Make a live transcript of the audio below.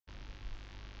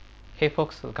Hey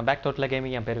folks, welcome back to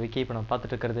OUTLAWGAMING. என் பேர் விக்கி. இப்போ நம்ம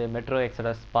பார்த்துட்டு இருக்கிறது மெட்ரோ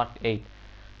எக்ஸடஸ் பார்ட் 8.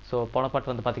 ஸோ போன பார்ட்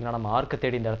வந்து பார்த்திங்கன்னா நம்ம ஆர்க்கு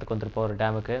தேடி இந்த இடத்துக்கு வந்துருப்போம் ஒரு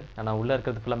டேமுக்கு. ஆனால் உள்ளே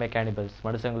இருக்கிறது ஃபுல்லாமே கேனிபல்ஸ்,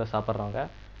 மனுஷங்களை சாப்பிட்றவங்க.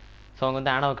 ஸோ அவங்க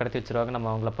வந்து ஆனாவை கடத்தி வச்சுருவாங்க. நம்ம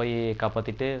அவங்கள போய்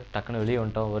காப்பாற்றிட்டு டக்குன்னு வெளியே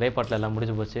வந்துட்டோம். ஒரே பாட்டில் எல்லாம்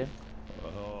முடிஞ்சு போச்சு.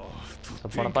 ஸோ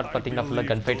போன பார்ட் பார்த்திங்கன்னா ஃபுல்லாக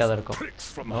கன் ஃபைட்டாக தான் இருக்கும்.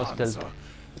 No stealth.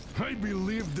 I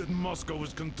believed that Moscow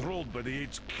was controlled by the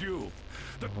HQ,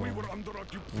 that we were under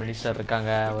occupation. Minister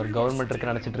இருக்காங்க, ஒரு கவர்மெண்ட்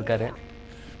இருக்குன்னு நினச்சிட்டு இருக்காரு.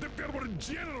 That there were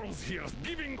generals here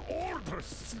giving orders.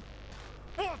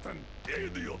 What an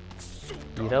idiot!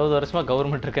 20 வருஷமா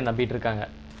கவர்மெண்ட் இருக்கு நம்பிட்டு இருக்காங்க.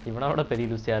 இவனோட பெரிய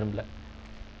லூசி யாரும் இல்லை.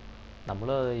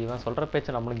 நம்மளும் இவன் சொல்கிற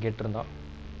பேச்சு நம்மளும் கேட்டிருந்தோம்.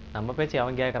 நம்ம பேச்சு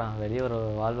அவன் கேட்குறான். வெளியே ஒரு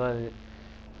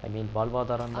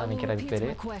வாழ்வாதாரம் தான் நினைக்கிறது பேர்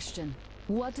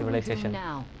சிவிலைசேஷன்.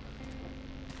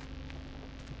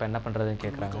 இப்போ என்ன பண்ணுறதுன்னு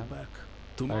கேட்குறாங்க.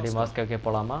 மறுபடியும் மாஸ்கோக்கே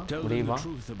போகலாமா, முடியுமா?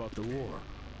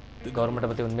 கவர்மெண்ட்டை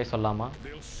பற்றி உண்மையை சொல்லாமா?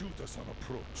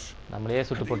 நம்மளையே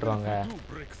சுட்டு போட்டுருவாங்க.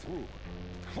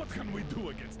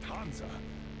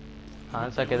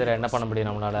 ஹான்சாக்கு எதிராக என்ன பண்ண முடியும்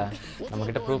நம்மளால?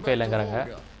 நம்மக்கிட்ட ப்ரூஃபே இல்லைங்கிறாங்க.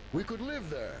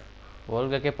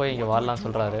 ஓல்காக்கே போய் இங்கே வாழலாம்னு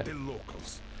சொல்கிறாரு.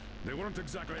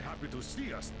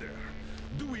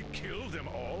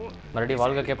 மறுபடியும்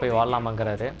வால்காக்கே போய்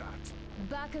வாழலாமாங்கிறாரு.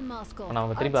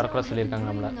 அவங்க திரும்பி வரக்கூட சொல்லியிருக்காங்க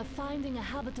நம்மள.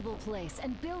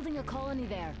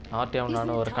 ஆர்டிஎம்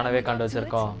நானும் ஒரு கனவே கண்டு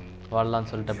வச்சிருக்கோம் வாழலாம்னு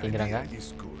சொல்லிட்டு அப்படிங்கிறாங்க.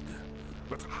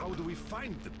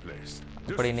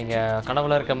 அப்படி நீங்கள்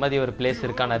கனவுல இருக்க மாதிரி ஒரு பிளேஸ்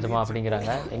இருக்கா நிஜமா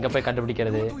அப்படிங்கிறாங்க. எங்கே போய்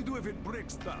கண்டுபிடிக்கிறது?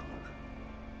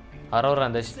 அரோரா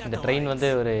இந்த ட்ரெயின் வந்து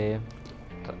ஒரு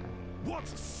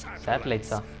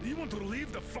சேட்டலைட்ஸா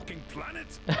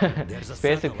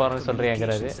ஸ்பேஸுக்கு போகிறேன்னு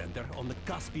சொல்கிறீங்கிறாரு.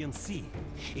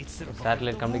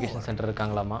 Satellite communication centre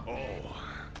இருக்காங்களாமா?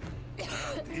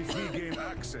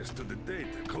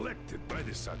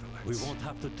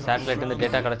 சேட்டலைட் இந்த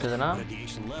டேட்டா கிடச்சதுன்னா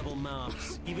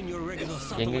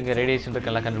எங்கெங்கே ரேடியேஷன்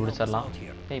இருக்கெல்லாம் கண்டுபிடிச்சிடலாம்.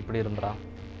 இப்படி இருந்துடா.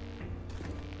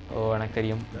 ஓ எனக்கு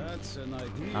தெரியும்,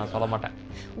 நான் சொல்ல மாட்டேன்.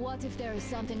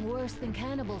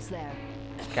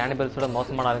 கேனிபல்ஸோட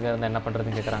மோசமான ஆளுங்க இருந்தால் என்ன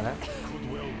பண்ணுறதுன்னு கேட்குறாங்க.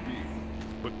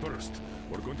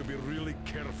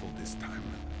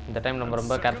 இந்த டைம் நம்ம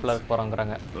ரொம்ப கேர்ஃபுல்லாக இருக்க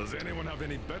போகிறோங்கிறாங்க.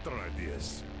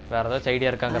 வேறு ஏதாச்சும் ஐடியா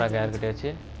இருக்காங்கிறாங்க. யாருக்கிட்டே வச்சு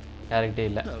யாருக்கிட்டே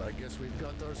இல்லை.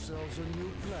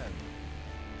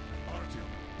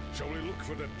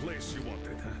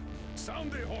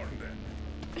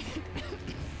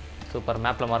 சூப்பர்,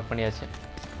 மேப்பில் மார்க் பண்ணியாச்சு.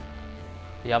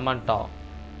 யமன்டா.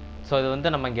 ஸோ இது வந்து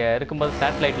நம்ம இங்கே இருக்கும்போது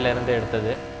சேட்டலைட்டில் இருந்து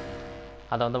எடுத்தது.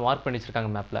 அதை வந்து மார்க் பண்ணி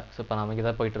வச்சுருக்காங்க மேப்பில். ஸோ இப்போ நம்ம இங்கே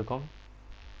தான் போயிட்டுருக்கோம்.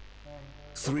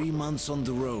 3 months on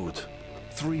the road,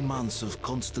 3 months of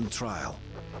constant trial.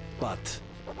 But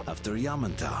after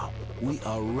Yamantau, we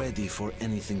are ready for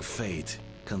anything fate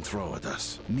can throw at us.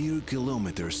 Mere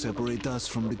kilometers separate us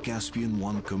from the Caspian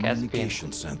 1 communication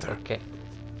center. Okay.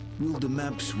 Will the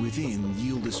maps within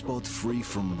yield a spot free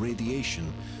from radiation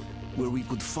where we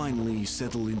could finally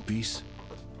settle in peace?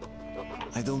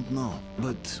 I don't know,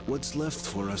 but what's left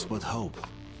for us but hope?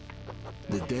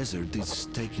 The desert is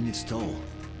taking its toll.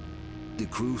 The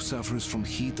crew suffers from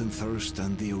heat and thirst,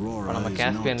 and the Aurora is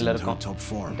not in her top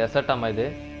form.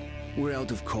 We're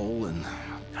out of coal and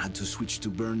had to switch to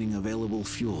burning available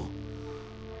fuel.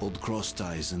 Old cross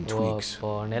ties and twigs.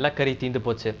 நிலக்கரி தீந்து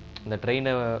போச்சு. இந்த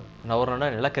ட்ரெயினை நவரணும்னா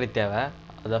நிலக்கரி தேவை.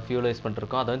 அதான் fuel use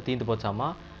பண்ணிருக்கோம். அது வந்து தீந்து போச்சாமா.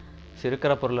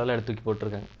 இருக்கிற பொருளெல்லாம் எடுத்து தூக்கி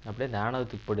போட்டிருக்காங்க. அப்படியே நானும்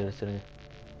தூக்கி போட்டு வச்சுருங்க.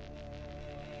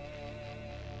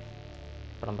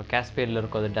 இப்போ நம்ம காஸ்பியனில்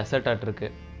இருக்கோம். அது டெசர்ட் ஆட்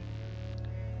இருக்குது.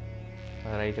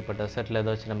 ரைட், இப்போ டெசர்ட்டில்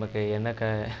ஏதாச்சும் நமக்கு என்ன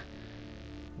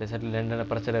டெசர்ட்டில் என்னென்ன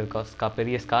பிரச்சனை இருக்கோ.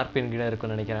 பெரிய ஸ்கார்பியன் கிட்ட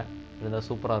இருக்குன்னு நினைக்கிறேன். இருந்தால்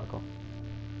சூப்பராக இருக்கும்.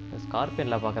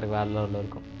 ஸ்கார்பியனில் பார்க்குறதுக்கு வேறு லெவலில்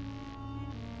இருக்கும்.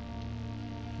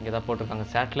 இங்கே தான் போட்டிருக்காங்க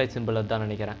சேட்டலைட் சிம்பிள் தான்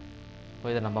நினைக்கிறேன்.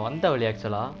 இது நம்ம வந்த வழி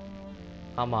ஆக்சுவலாக.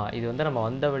 ஆமாம், இது வந்து நம்ம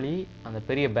வந்த வழி. அந்த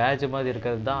பெரிய பேட்ஜ் மாதிரி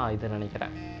இருக்கிறது தான் இது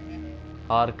நினைக்கிறேன்.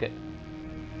 ஆர்க்கு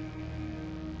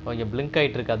இங்கே பிளிங்க்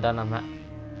ஆகிட்டு இருக்கு. அதுதான் நம்ம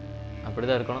அப்படி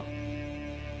தான் இருக்கணும்.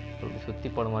 சுற்றி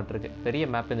போட மாட்டிருக்கு. பெரிய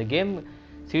மேப். இந்த கேம்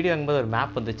சிடி வாங்கும்போது ஒரு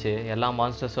மேப் வந்துச்சு. எல்லா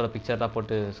மான்ஸ்டர்ஸோட பிக்சர்லாம்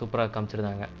போட்டு சூப்பராக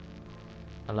காமிச்சிருந்தாங்க.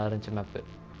 நல்லா இருந்துச்சு மேப்பு.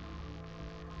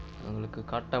 உங்களுக்கு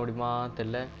காட்ட முடியுமா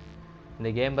தெரியல. இந்த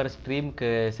கேம் வேறு ஸ்ட்ரீமுக்கு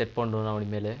செட் பண்ணணும்.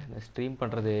 அப்படிமேலு ஸ்ட்ரீம்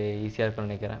பண்ணுறது ஈஸியாக இருக்குன்னு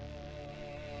நினைக்கிறேன்.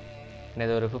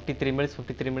 இது ஒரு 53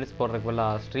 மினிட்ஸ் போடுறதுக்கு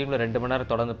பதிலாக ஸ்ட்ரீமில் 2 மணி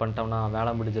நேரம் தொடர்ந்து பண்ணிட்டோம்னா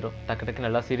வேலை முடிஞ்சிடும். டக்கு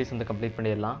நல்லா சீரீஸ் வந்து கம்ப்ளீட்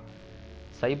பண்ணிடலாம்.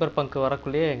 சைபர் பங்க்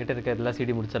வரக்குள்ளேயே என்கிட்ட இருக்க எல்லா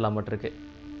சிடி முடிச்சிடலாம் மட்டுருக்கு.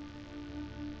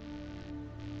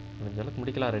 முடிஞ்சளவுக்கு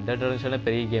முடிக்கலாம். ரெட் டெட் ரெடெம்ப்ஷன்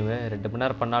பெரிய கேமு. 2 மணி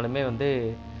நேரம் பண்ணாலுமே வந்து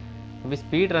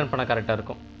ஸ்பீட் ரன் பண்ண கரெக்டாக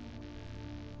இருக்கும்.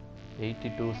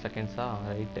 82 செகண்ட்ஸா?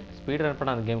 ரைட்டு, ஸ்பீட் ரன்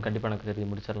பண்ண அந்த கேம் கண்டிப்பாக எனக்கு தெரிஞ்சு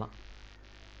முடிச்சிடலாம்.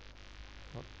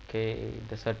 ஓகே,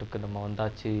 டெசர்ட்டுக்கு நம்ம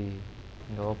வந்தாச்சு.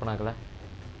 இங்கே ஓப்பன் ஆகலை.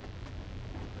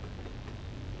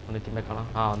 ஒன்றுத்தையுமே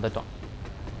காணோம். வந்துட்டோம்.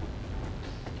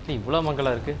 இவ்வளோ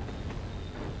மங்கலாக இருக்குது.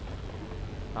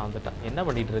 வந்துட்டான். என்ன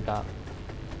பண்ணிகிட்டு இருக்கா?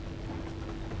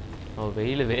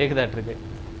 வெயில் வேகுதாட்டிருக்கு.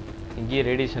 இங்கேயே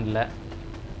ரேடியேஷன் இல்லை.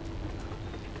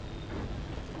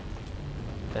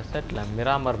 டெசர்ட்டில்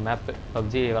மிராமர் மேப்பு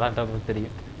பப்ஜி விளாண்டவங்களுக்கு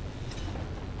தெரியும்.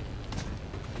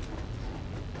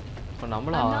 இப்போ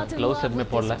நம்மளும் க்ளவுஸ் எதுவுமே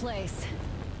போடல.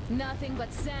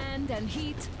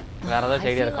 வேறு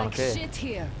ஏதாச்சும் ஐடியா இருக்கா உனக்கு?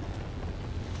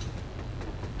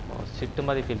 ஷிட்டு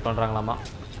மாதிரி ஃபீல் பண்ணுறாங்களாமா.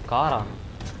 காரா?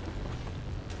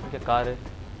 இங்கே காரு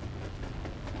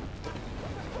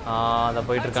அதை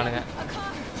போயிட்டுருக்கானுங்க.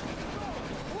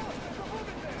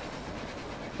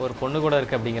 ஒரு பொண்ணு கூட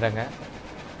இருக்குது அப்படிங்கிறாங்க.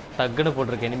 டக்குன்னு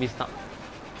போட்டிருக்கு. எனிமீஸ் தான்.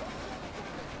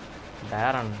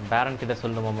 பேரன் கிட்ட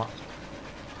சொல்லணுமாம்மா.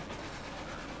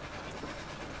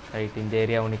 ரைட், இந்த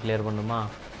ஏரியா ஒன்று கிளியர் பண்ணுமா?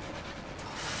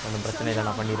 ஒன்றும் பிரச்சனை இல்லை,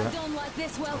 நான் பண்ணிடுவேன்.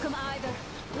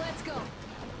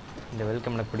 இந்த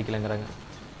வெல்கம் எனக்கு பிடிக்கலங்கிறாங்க.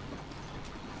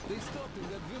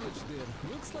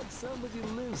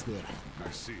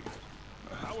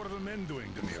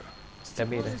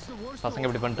 பசங்க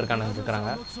இப்படி பண்ணிட்டு இருக்காங்க.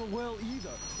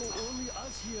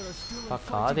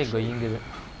 காதே கொய்யுங்குது.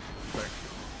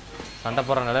 சண்டை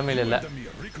போகிற நிலைமையில் இல்லை.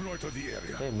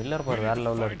 மில்லர் போகிற வேற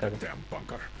லெவலில் இருக்காது.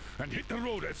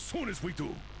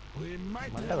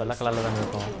 மண்டை வெள்ளை கலரில் தான்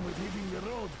இருக்கும்.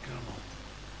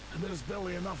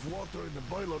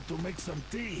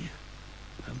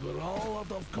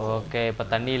 ஓகே, இப்போ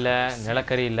தண்ணி இல்லை,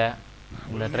 நிலக்கரி இல்லை,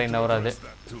 இந்த ட்ரெயின் நவராது.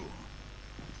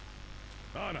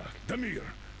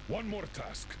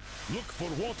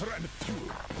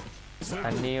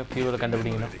 தண்ணியும் ஃபியூல்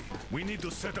கண்டுபிடிக்கணும்.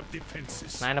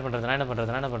 நான் என்ன பண்ணுறது?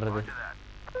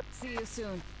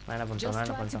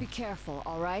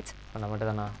 பண்ண மட்டும்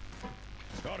தானா?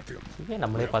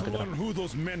 நம்மளே பார்த்துக்கிறோம்.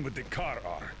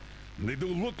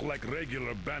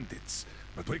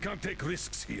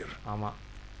 ஆமாம்,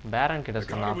 பேரன் கிட்ட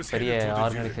சொன்னா பெரிய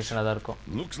ஆர்கனைசேஷனாக தான் இருக்கும்.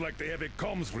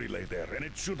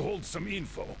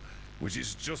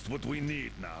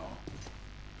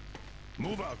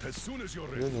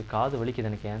 காது வலிக்குது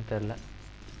எனக்கு, ஏன் தெரியல.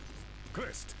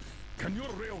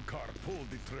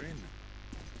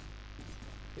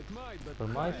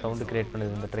 ஒரு மாதிரி சவுண்டு கிரியேட்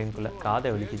பண்ணுது இந்த ட்ரெயின்குள்ள. காதை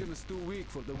வலிக்குது.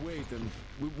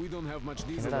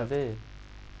 என்னடா அது?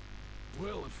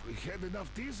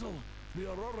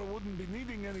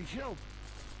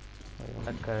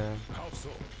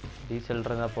 டீசல்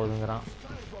இருந்தா போதுங்கிறான்.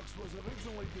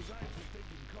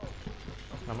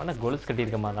 நம்ம என்ன கொலுசு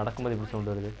கட்டியிருக்கோமா? நடக்கும்போது இப்படி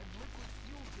சவுண்டு வருது.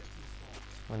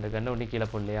 இந்த கண்ணை ஒட்டி கீழே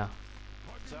போடலையா?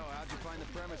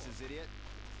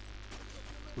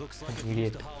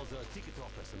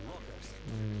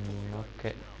 ஓகே,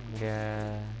 இங்கே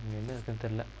என்ன இருக்குன்னு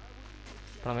தெரில.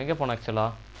 இப்போ நம்ம எங்கே போனோம்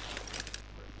ஆக்சுவலாக?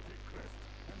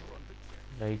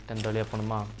 ரைட், அந்த வழியாக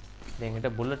போகணுமா? இது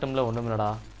என்கிட்ட புல்லட்டும்ல ஒன்றும்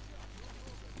இல்லைடா.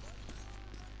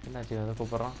 என்னாச்சு? அதை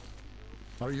கூப்பிட்றான்.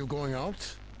 Are you going out?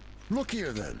 Look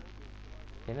here then.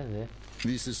 என்னது?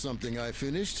 This is something I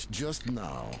finished just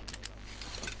now.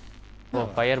 Oh,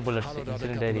 fire bullets,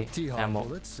 incendiary ammo.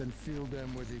 And fill them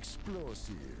with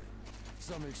explosive.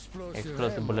 Some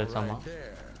explosive bullets right amma.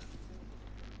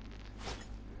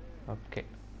 Okay.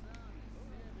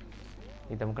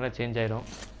 இது நமக்கு சேஞ்ச் ஆயிடும்.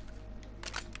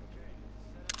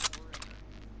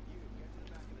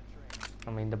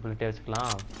 நம்ம இந்த புல்லட்டே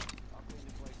வச்சுக்கலாம்.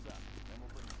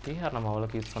 TR நம்ம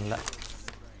அவ்வளோக்கு use பண்ணல.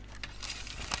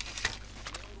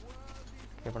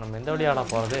 இப்போ நம்ம எந்த வழியாடா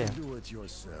போகிறது?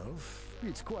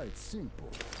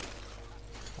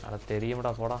 அட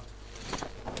தெரியும்டா, போடா.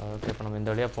 ஓகே, இப்போ நம்ம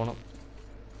இந்த வழியாக போகணும்.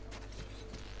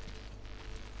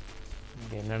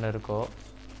 இங்கே என்னென்ன இருக்கோ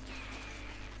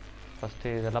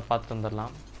ஃபஸ்ட்டு இதெல்லாம் பார்த்து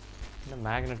வந்துடலாம். என்ன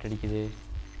மேக்னெட் அடிக்குது?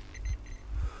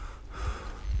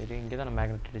 சரி, இங்கே தானே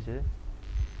மேக்னெட் அடிச்சுது.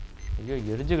 ஐயோ,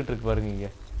 எரிஞ்சுக்கிட்டு இருக்கு பாருங்க.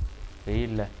 இங்கே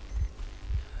வெயில்ல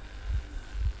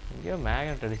எங்கேயோ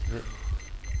மேக்னெட் அடிச்சுது.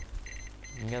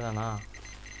 இங்கே தானா?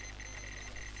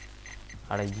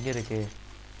 அட, இங்கே இருக்கு.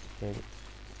 சரி,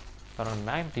 அப்புறம்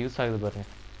மேக்னெட் யூஸ் ஆகுது பாருங்க.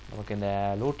 நமக்கு இந்த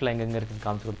லூட்டில் எங்கெங்கே இருக்குன்னு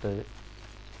காமிச்சு கொடுத்தது.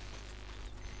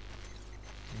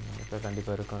 இப்போ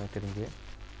கண்டிப்பாக இருக்கும் எனக்கு தெரிஞ்சு.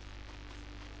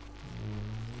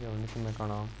 இங்கே ஒன்றுக்குமே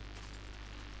காணோம்.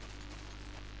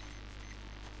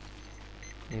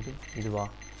 இதுவா?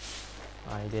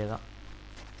 இதே தான்.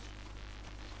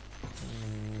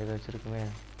 இதை வச்சுருக்குமே.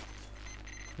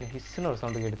 ஹிஸ்ஸுன்னு ஒரு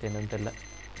சவுண்டுக்கு எடுத்து என்னன்னு தெரில.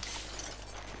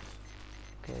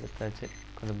 ஓகே, எடுத்தாச்சு.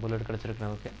 கொஞ்சம் புல்லட் கிடச்சிருக்கு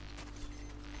நமக்கு.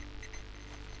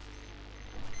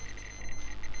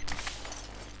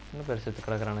 இன்னும் பேர் செத்து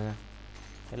கிடக்குறானுங்க.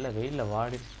 எல்லாம் வெயிலில்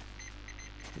வாடி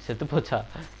செத்து போச்சா?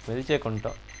 மிதிச்சே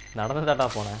கொண்டுட்டோம். நடந்து தாட்டா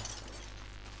போனேன்.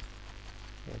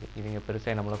 சரி இவங்க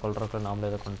பெருசாக நம்மளை கொல்றதுக்குள்ள நாமளே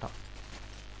இதை கொண்டுட்டோம்.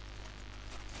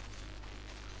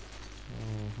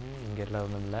 இங்கே எல்லாம்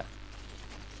ஒன்றும் இல்லை.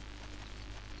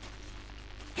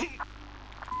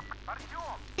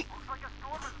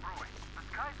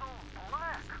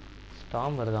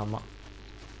 ஸ்டாம் வருதாம்மா.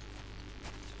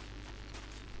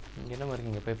 இங்கே என்ன மாதிரி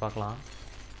இங்கே போய் பார்க்கலாம்.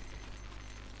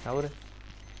 அவரு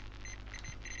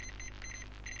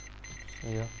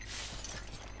ஐயோ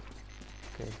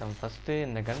ஓகே நம்ம ஃபஸ்ட்டு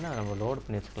இந்த கன்னை நம்ம லோட்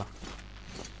பண்ணி வச்சுக்கலாம்.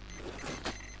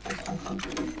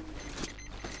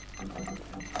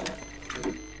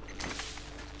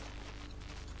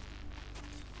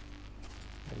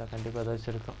 இதெல்லாம் கண்டிப்பாக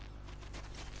ஏதாச்சும் இருக்கும்.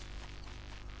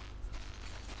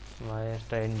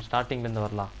 ஸ்டார்டிங்லேருந்து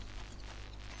வரலாம்.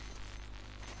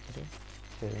 சரி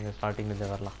சரி இங்கே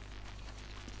ஸ்டார்டிங்லேருந்து வரலாம்.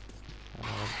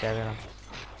 தேவையான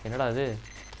என்னடா அது?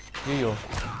 ஐயோ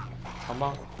அம்மா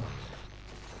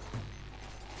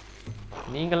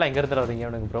நீங்களாம் எங்கே இடத்துல வரீங்க?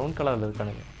 அவனுக்கு ப்ரௌன் கலரில்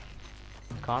இருக்கானுங்க.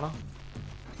 காணோம்.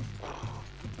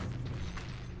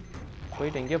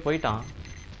 போயிட்டு எங்கேயோ போயிட்டான்.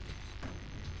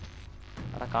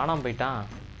 அதான் காணாமல் போயிட்டான்.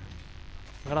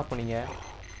 எங்கடா போனீங்க?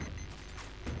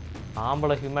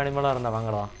 ஆம்பளை ஹியூமனிமலாக இருந்தா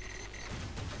வாங்கடா.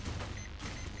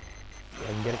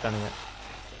 எங்கே இருக்கானுங்க?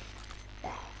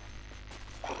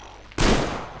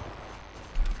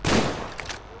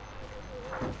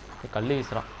 கல்லு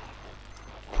வீசுறான்.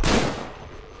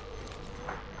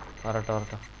 வரட்டும்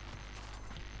வரட்டும்.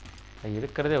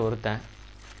 இருக்கிறதே ஒருத்தன்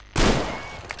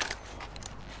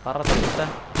வர்றத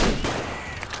கொடுத்தேன்.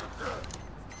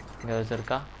 இங்கே ஏதாச்சும்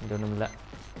இருக்கா? இங்கே ஒன்றும் இல்லை.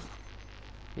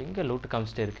 எங்கே லூட்டு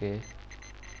காமிச்சிட்டே இருக்கு?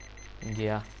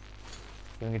 இங்கேயா?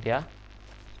 இவங்கிட்டயா?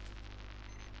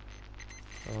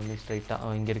 ஒன்று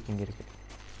ஸ்ட்ரைட்டாக இங்கே இருக்குது இங்கே இருக்குது.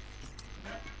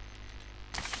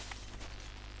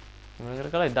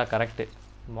 இவங்களுக்கெல்லாம் இதான் கரெக்டு.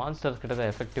 மான்ஸ்டர்ஸ் கிட்ட தான்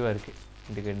எஃபெக்டிவாக இருக்குது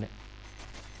இந்த கன்று.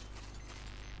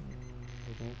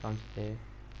 காமிச்சிட்டு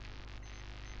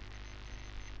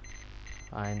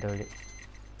இந்த வழி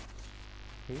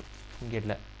இங்கே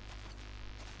இல்லை.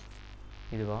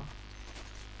 இதுவா?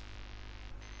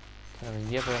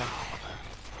 இங்கேயே போயிடலாம்.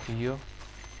 ஐயோ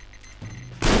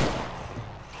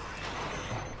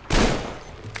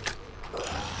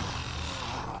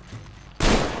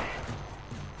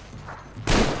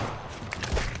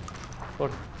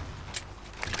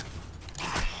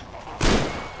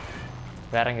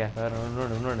வேறங்க வேற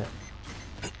இன்னொன்று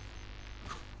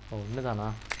ஒன்று தானா?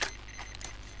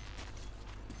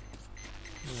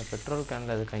 இந்த பெட்ரோல்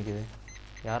கேனில் எது காய்க்குது?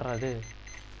 யாரா அது?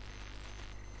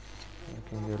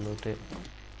 இங்கே லூட்டு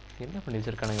என்ன பண்ணி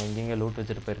வச்சுருக்கானுங்க? எங்கெங்கே லூட்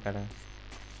வச்சுட்டு போயிருக்காங்க.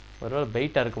 ஒருவேளை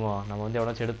பெயிட்டாக இருக்குமோ? நம்ம வந்து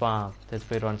எவ்வளோச்சும் எடுப்பான் செத்து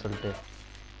போயிடுவான்னு சொல்லிட்டு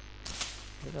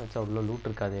இதை வச்சா அவ்வளோ லூட்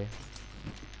இருக்காது.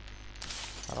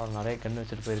 பரவாயில்ல நிறைய கன்று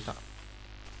வச்சுட்டு போயிருக்கான்.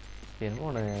 என்னமோ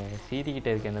ஒன்று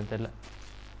சீரிக்கிட்டே இருக்கேன் என்னன்னு தெரில.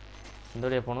 இந்த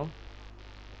வழியாக போகணும்.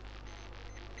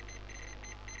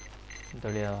 இந்த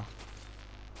வழியாவா?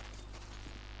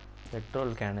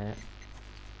 பெட்ரோல் கேனு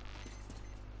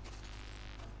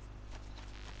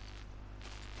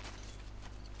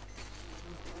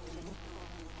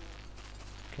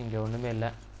இங்கே ஒன்றுமே இல்லை.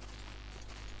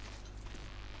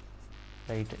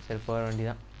 ரைட்டு சரி போக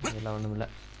வேண்டியதான். இதெல்லாம் ஒன்றும் இல்லை.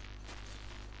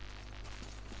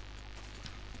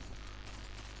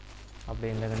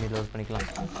 அப்படியே இந்த கண்டி லோட் பண்ணிக்கலாம்.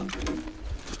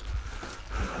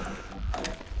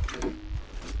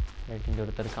 ரைட் இங்கே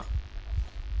ஒருத்தர் இருக்கான்.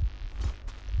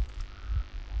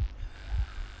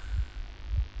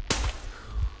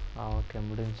 ஓகே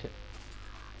முடிஞ்சு.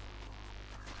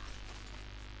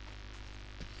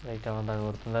 ரைட்டாக வந்தாங்க.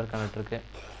 ஒருத்தன் தான் இருக்கான்னுட்டுருக்கு.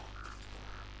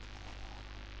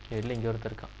 இல்லை இங்கே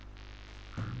ஒருத்தர் இருக்கான்.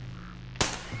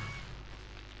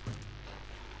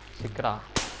 சிக்கரா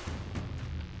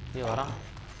ஐயோ வரான்.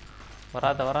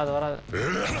 வராத வராத வராது.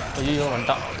 ஐயோ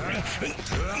வந்துட்டான்.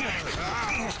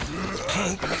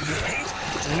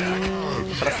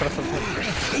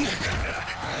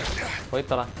 போய்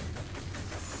தரான்.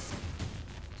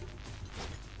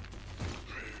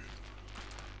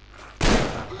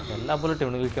 எல்லா புல்லட்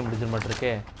இவனுங்களுக்கே முடிஞ்சிட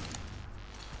மாட்டிருக்கே.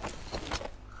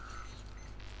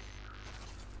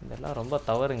 இதெல்லாம் ரொம்ப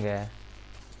தவறுங்க.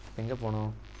 எங்கே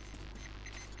போகணும்?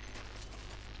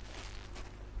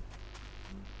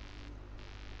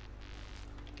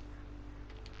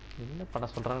 என்ன பண்ண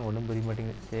சொல்கிறாங்க ஒன்றும் புரிய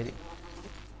மாட்டேங்குது. சரி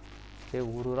சரி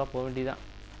ஊர் ஊராக போக வேண்டியதான்.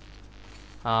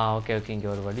 ஓகே ஓகே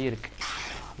இங்கே ஒரு வழி இருக்குது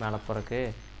மேலே போகிறக்கு.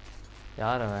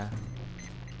 யார் அவன்?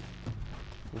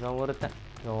 இவன் ஒருத்தன்.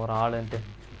 இவன் ஒரு ஆளுன்ட்டு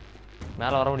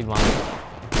மேலே வர முடியுமா?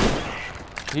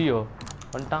 ஐயோ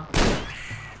வந்துட்டான்.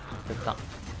 செத்தான்.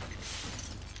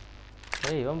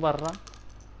 இவன் பாடுறான்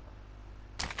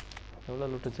எவ்வளோ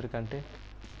லூட் வச்சுருக்கான்ட்டு.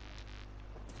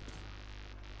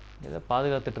 ஏதோ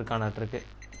பாதுகாத்துட்டு இருக்கானாட்டிருக்கு.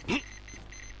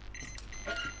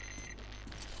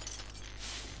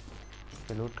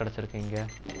 லூட் கிடச்சிருக்கு இங்கே.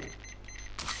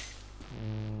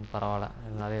 பரவாயில்ல,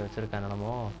 நிறைய வச்சுருக்கேன்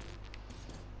என்னமோ.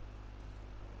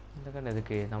 இந்த கண்ணு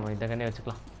எதுக்கு? நம்ம இந்த கண்ணே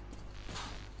வச்சுக்கலாம்.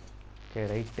 Okay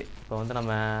right. இப்போ வந்து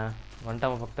நம்ம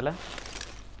வந்துட்டாம பக்கத்தில்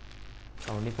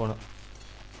வண்டி போகணும்.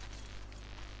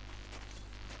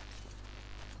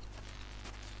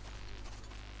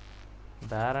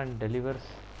 பேரன் delivers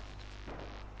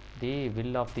they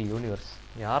will of the universe.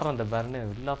 யாரும் அந்த பேரனு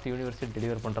வில் ஆஃப் தி யூனிவர்ஸை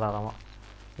டெலிவர் பண்ணுறாராமா.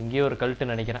 இங்கேயே ஒரு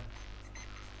கல்ட்டு நினைக்கிறேன்.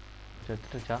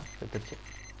 செத்துருச்சா? செத்துருச்சு.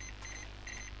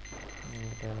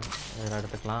 இதில்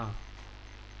எடுத்துக்கலாம்.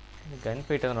 கன்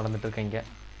ஃபைட் தான் நடந்துட்டுருக்கு இங்கே.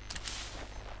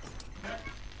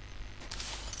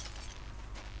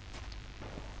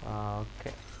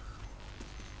 ஓகே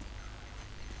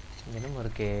என்னமோ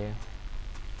இருக்கே.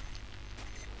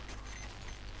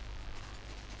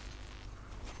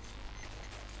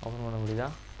 ஓப்பன் பண்ண முடியுதா?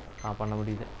 பண்ண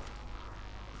முடியுது.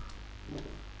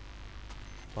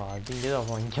 இப்போ அது இங்கே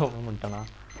தான் இங்கே ஓப்பன் பண்ணிட்டேனா?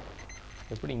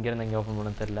 எப்படி இங்கேருந்து இங்கே ஓப்பன்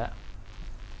பண்ண தெரில.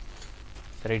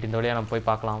 ரைட், இந்த வழியாக நம்ம போய்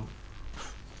பார்க்கலாம்.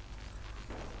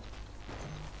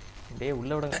 அப்படியே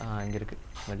உள்ள விடுங்க. இங்கே இருக்குது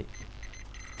வழி.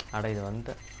 அட இது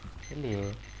வந்த இல்லையே.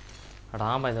 அட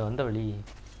ஆமாம், இது வந்த வழி.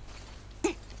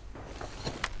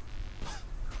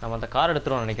 நம்ம அந்த கார்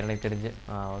எடுத்துருவோம் நினைக்கிறேன் எனக்கு தெரிஞ்சு.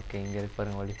 ஓகே, இங்கே இருக்கு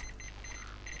பாருங்க வழி.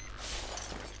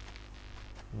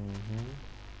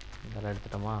 இதெல்லாம்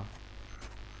எடுத்துட்டோமா?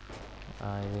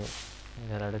 இது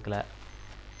இதெல்லாம் எடுக்கலை.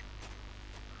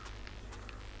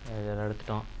 இதெல்லாம்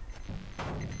எடுத்துட்டோம்.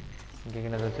 இங்கே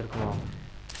என்ன வச்சுருக்கோமோ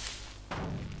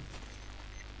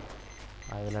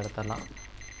அதில் எடுத்துடலாம்.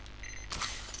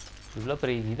 இவ்வளோ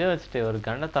பெரிய இதை வச்சுட்டு ஒரு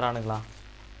கன்னை தரானுங்களா?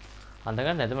 அந்த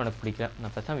கன் எதுவும் எனக்கு பிடிக்கல.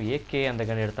 நான் பேசாமல் ஏகே அந்த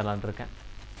கன் எடுத்துடலான் இருக்கேன்.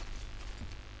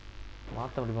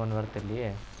 மாற்ற முடியுமான்னு வேறு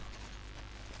தெரியலையே.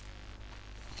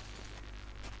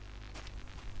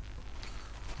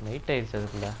 நைட் ஆயிடுச்சு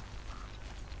அதுக்குள்ள.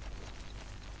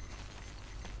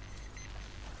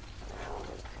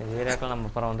 சரி, ஏரியாக்கெல்லாம் நம்ம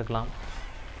அப்புறம் வந்துக்கலாம்.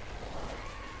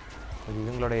 இது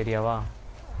இதுங்களோட ஏரியாவா?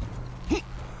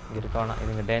 இங்கே இருக்கா?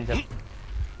 இதுங்க டேஞ்சர்.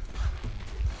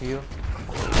 ஐயோ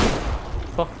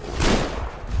ஓ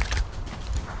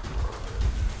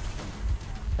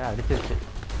அடிச்சிருச்சு.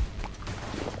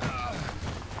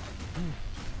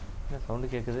 என்ன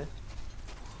சவுண்டு கேட்குது?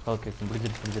 ஓகே,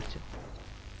 பிடிச்சிருச்சு.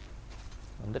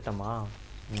 வந்துட்டோமா?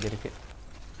 இங்கே இருக்கு.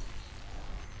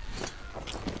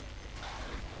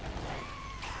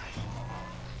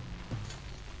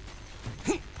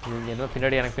 இங்கே என்ன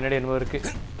பின்னாடி, எனக்கு பின்னாடி என்னமோ இருக்கு.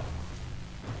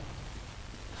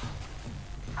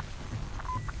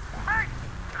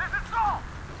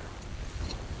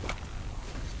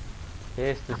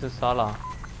 Yes, this is Sala.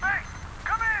 Hey,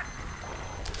 come in!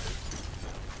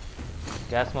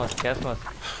 Gas mask.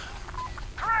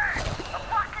 Train! The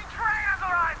fucking train has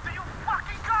arrived! Do you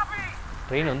fucking copy?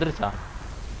 Train வந்துருச்சா?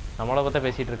 நம்மளை பார்த்தா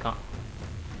பேசிகிட்டு இருக்கான்.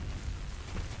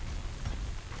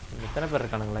 எத்தனை பேர்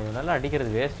இருக்கானுங்களா? இவனெல்லாம்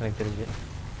அடிக்கிறது வேஸ்ட் எனக்கு தெரிஞ்சு.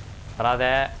 வராத.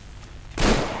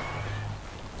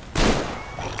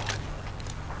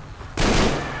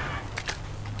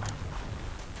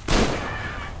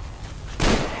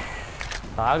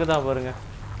 சாகுதா பாருங்க.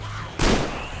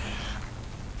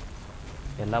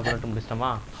 எல்லா புல்லட்டும் முடிச்சிட்டோமா?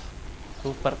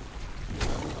 சூப்பர்.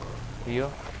 ஐயோ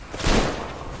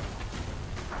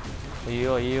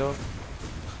ஐயோ ஐயோ,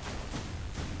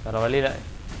 வேறு வழியில்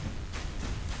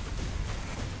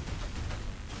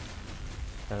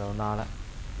வேறு ஒன்றும் ஆலை.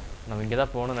 நம்ம இங்கே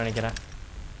தான் போகணும்னு நினைக்கிறேன்.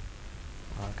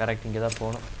 கரெக்ட், இங்கே தான்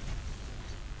போகணும்.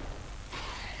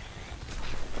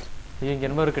 ஐயோ, இங்கே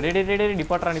என்னமோ இருக்குது. டே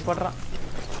நிப்பாட்டுறான்.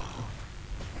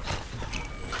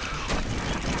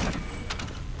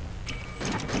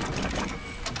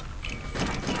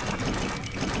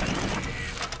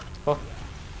 ஓ,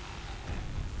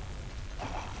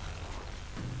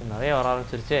 நிறைய வர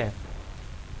ஆரம்பிச்சிருச்சே.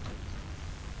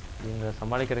 இவங்க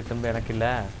சமாளிக்கிற திரும்ப எனக்கு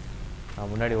இல்லை.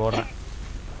 நான் முன்னாடி ஓடுறேன்.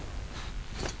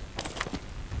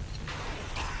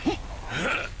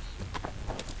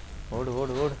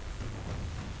 ஓடு.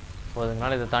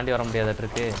 அதனால இதை தாண்டி வர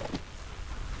முடியாதட்டு.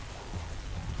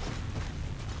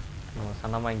 நம்ம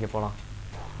சன்னமாக இங்கே போகலாம்.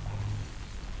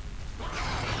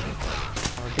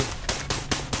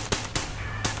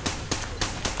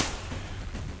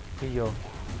 ஐயோ,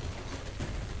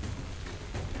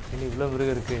 இன்னும் இவ்வளோ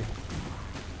மிருகம் இருக்கு.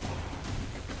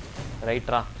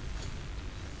 ரைட்ரா.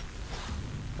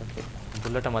 ஓகே,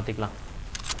 புல்லட்டை மாற்றிக்கலாம்.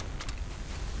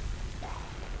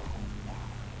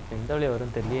 எந்த வழியாக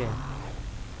வரும்னு தெரியலையே.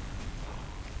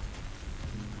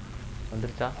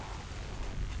 வந்துருச்சா?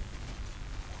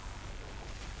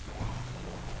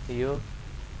 ஐயோ,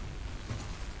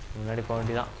 முன்னாடி போக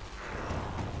வேண்டியதான்.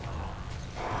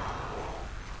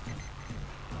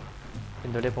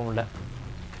 இந்த வழியாக போக முடியல.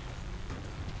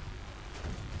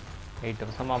 8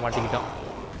 வருஷமாக மாட்டிக்கிட்டோம்.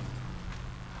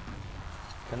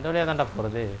 எந்த வழியாக தான்டா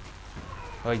போகிறது?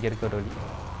 ஓகே இருக்கு ஒரு வழி.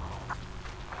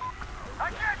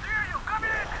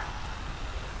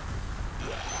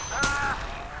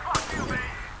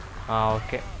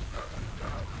 ஓகே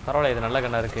பரவாயில்ல, இது நல்ல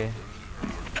கண்ணா இருக்கு.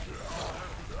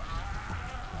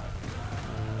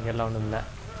 இங்கெல்லாம் ஒன்றும் இல்லை.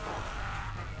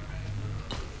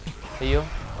 ஐயோ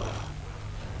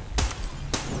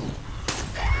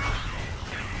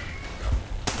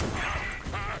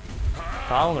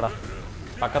சாவுங்கடா,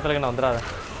 பக்கத்தில் நான் வந்துடாத.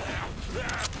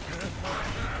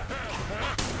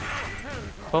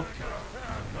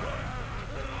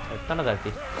 எத்தனை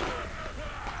தாட்டி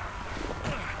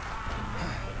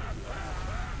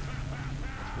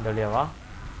இந்த வழியாவா?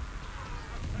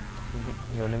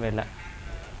 இங்கே ஒன்றுமே இல்லை.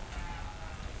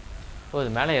 ஓ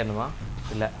இது மேலே ஏறணுமா?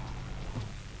 இல்லை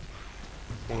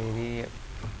சரி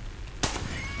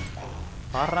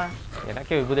பாடுறேன்.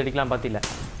 எனக்கே விபூதி அடிக்கலாம் பார்த்தில்ல.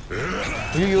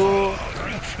 ஐயோ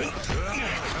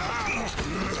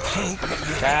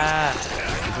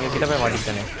இங்கே கிட்ட போய்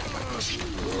மாட்டிக்கிட்டேனே.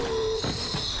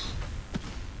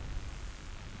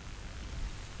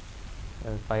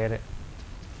 ஃபயரு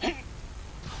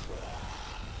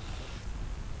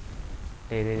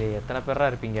டேய் எத்தனை பேரா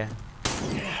இருப்பீங்க?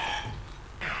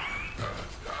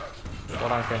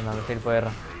 போடாங்க சரி, நான் சரி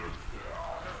போயிடுறேன்.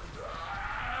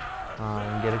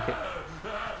 இங்கே இருக்கு.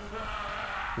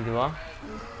 இதுவா?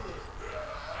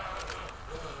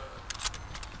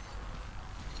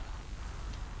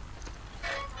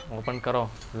 ஓப்பன் கரோ.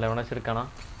 இல்லை எவனாச்சும் இருக்கானா?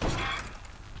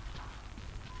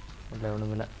 இல்லை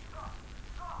ஒன்றும் இல்லை.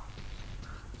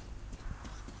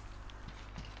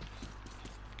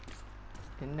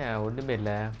 என்ன ஒன்றுமே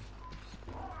இல்லை,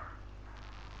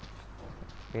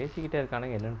 பேசிக்கிட்டே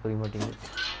இருக்கானுங்க, என்னன்னு புரிய மாட்டேங்குது.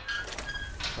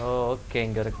 ஓகே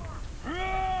இங்கே இருக்கு.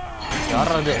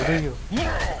 யாரா அது? ஐயோ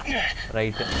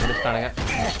ரைட்டு முடிச்சிட்டானுங்க.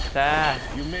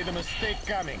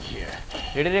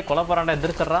 இடையே கொலை போறான்டா,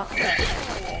 எந்திரிச்சிட்றான்.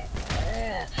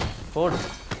 போடு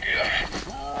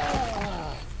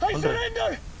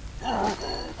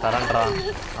தரன்றா,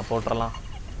 நான் போட்டுடலாம்.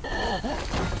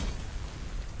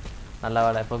 நல்ல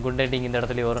வேலை. இப்போ குட் நைட்டிங் இந்த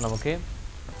இடத்துலயே வரும் நமக்கு.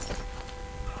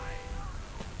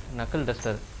 நக்கல்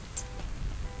டஸ்டர்.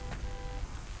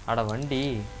 அட வண்டி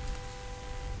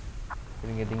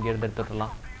இங்கே இருந்து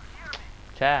எடுத்துடலாம்.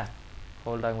 சே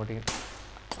ஹோல்ட் ஆக மாட்டேங்குது.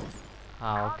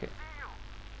 ஓகே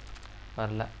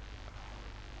வரல.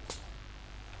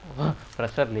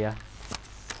 ப்ரெஷர் இல்லையா?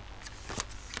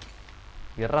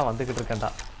 எறா வந்துக்கிட்டு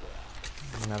இருக்கேன்டா.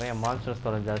 நிறைய மான்ஸ்டர்ஸ்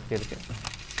தொலை ஜாஸ்தி இருக்கு.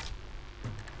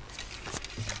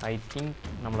 ஐ திங்க்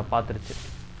நம்மளை பார்த்துருச்சு.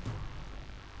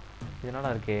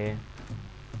 இதனால இருக்கே.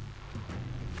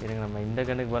 இருங்க நம்ம இந்த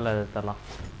கண்ணுக்கு பதில் எடுத்துடலாம்.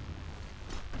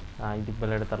 இதுக்கு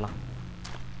பதில் எடுத்துடலாம்.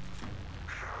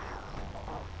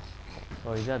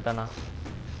 ஓ இது அதானா?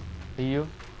 ஐயோ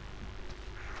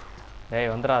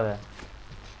ஏய் வந்துடாத.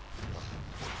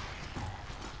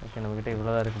 ஓகே நம்மக்கிட்ட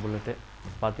இவ்வளோதான் இருக்குது புல்லட்டு,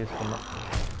 பார்த்து யூஸ் பண்ணோம்.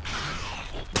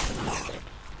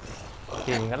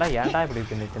 சரி நீங்கள்லாம் ஏன்டா இப்படி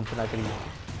இருக்கு? டென்ஷன் ஆக்குறீங்க.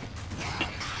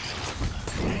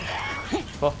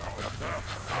 போ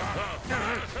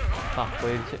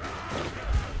போயிடுச்சு.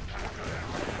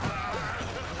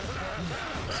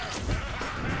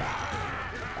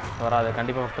 வராது,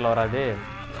 கண்டிப்பாக பக்கத்தில் வராது.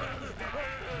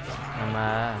 நம்ம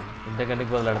இந்த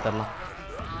கண்ணுக்கு பதில் எடுத்துடலாம்.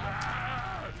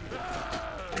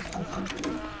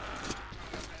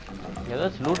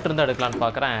 ஏதாச்சும் லூட் இருந்தால் எடுக்கலான்னு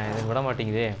பார்க்குறேன், எனக்கு விட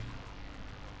மாட்டேங்குது.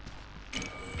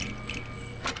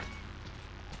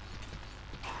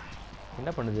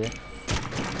 என்ன பண்ணுது?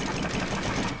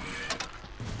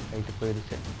 ரைட்டு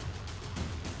போயிடுச்சு.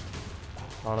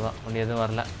 அவ்வளோதான், ஒன்று எதுவும்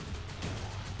வரல.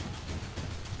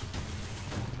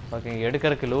 ஓகே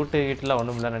எடுக்கிறதுக்கு லூட்டு வீட்டில்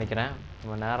ஒன்றும் இல்லைன்னு நினைக்கிறேன்.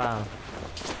 நம்ம நேரம்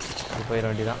போயிட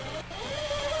வேண்டியதான்.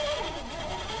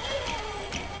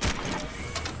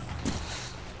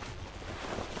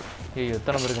 ஐயோ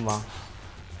எத்தனை இருக்குமா?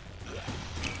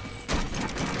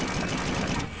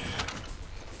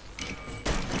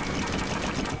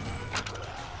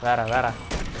 வேற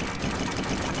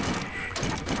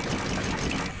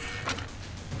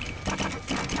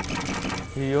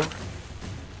ஐயோ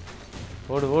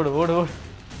ஓடு ஓடு ஓடு ஓடு.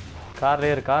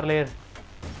 கார்லேயர்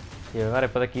இவன் வேற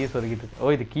இப்போதான் கீ சொருக்கிட்டு.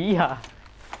 ஓ இது கீயா?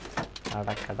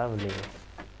 அட கடவுளே.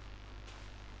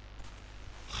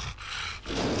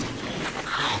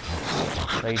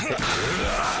 ரைட்டு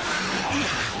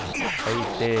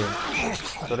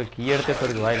ஒரு கீ எடுத்து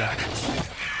சொருக்கு வாயில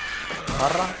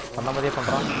வர்றான். பண்ண மாதிரியே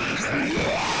பண்ணுறான்.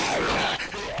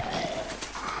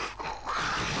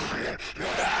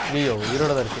 ஐயோ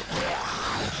உயிரோட தான் இருக்கு.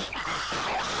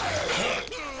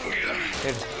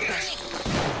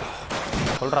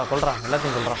 கொல்றான்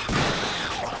எல்லாத்தையும் கொல்றான்.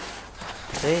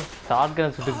 ஏய் ஷார்ட்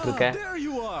கன் சுட்டுக்கிட்டு இருக்க. There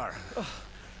you are.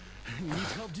 Need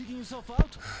help digging yourself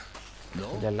out? No.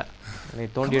 இல்ல நீ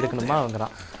தோண்டி எடுக்கணுமா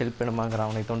அவங்கறான். ஹெல்ப் பண்ணுமாங்கறான்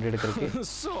அவனை தோண்டி எடுக்கிறதுக்கு.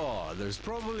 So, there's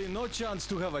probably no chance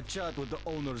to have a chat with the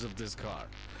owners of this car.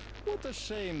 What a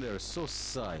shame they're so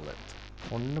silent.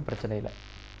 ஒண்ணும் பிரச்சனை இல்ல.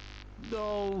 No,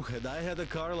 had I had a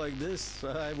car like this,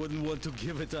 I wouldn't want to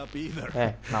give it up either.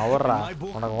 ஏய் நான் ஓடுறா.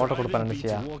 உனக்கு ஓட்ட கொடுப்பேன்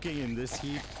நினைச்சியா? Walking in this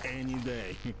heat any day.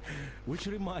 Which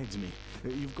reminds me,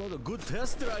 you've got a good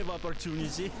test drive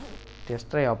opportunity. Test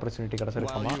drive opportunity While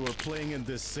கிடைச்சிருக்குமா? you were playing in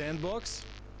this sandbox,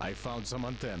 I found some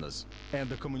antennas, and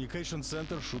the communication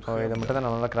center should O have இத மட்டும் தான்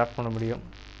நம்மளால craft பண்ண முடியும்.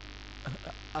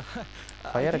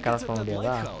 Fire craft பண்ண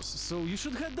முடியாதா? So you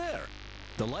should head there.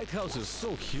 The lighthouse is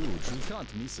so huge, you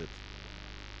can't miss it.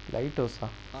 Light ஹவுஸா?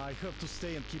 I have to stay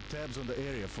and keep tabs on the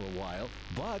area for a while,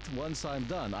 but once I'm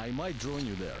done, I might join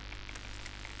you there.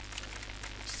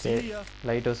 See ya.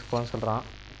 Light house போன்னு சொல்றான்.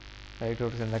 Light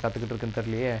house என்ன கத்துக்கிட்டு இருக்குன்னு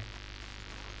தெரியலையே.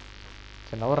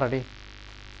 சரி நவர் ready.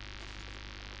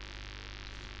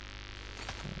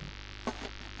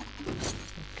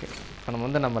 Okay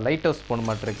இப்போ நம்ம light house போன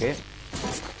மாட்டிருக்கு.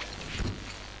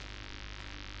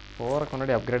 போறதுக்கு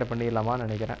முன்னாடி அப்கிரேட் பண்ணிடலாமான்னு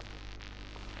நினைக்கிறேன்.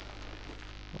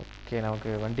 ஓகே நமக்கு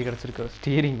வண்டி கிடச்சிருக்கு.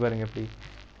 ஸ்டீரிங் பாருங்க எப்படி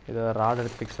ஏதோ ராட்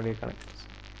எடுத்து ஃபிக்ஸ் பண்ணியிருக்காங்க.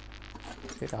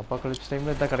 சரி அப்பாக்கலிப்ஸ்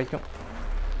டைமில் இதான் கிடைக்கும்.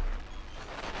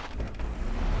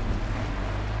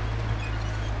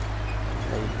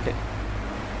 ரைட்டு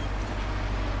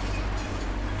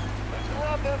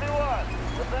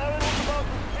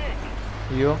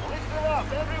ஐயோ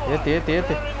ஏத்து ஏத்து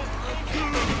ஏத்து.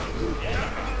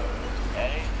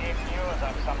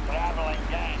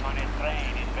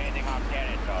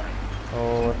 ஓ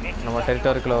நம்ம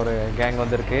டெரிட்டோரிக்குள்ள ஒரு கேங்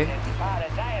வந்திருக்கு.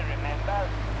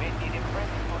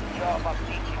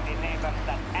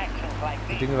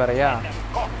 இதுங்க வேறையா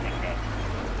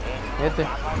ஏத்து.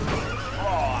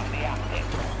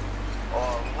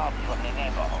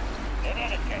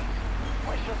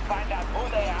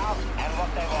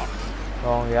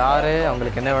 அவங்க யாரு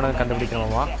அவங்களுக்கு என்ன வேணும்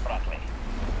கண்டுபிடிக்கணுமா?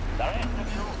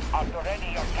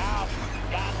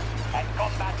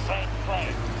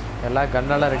 எல்லா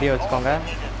கன்னெல்லாம் ரெடியாக வச்சுக்கோங்க.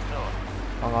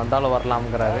 அவங்க வந்தாலும்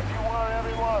வரலாம்ங்கிறாரு.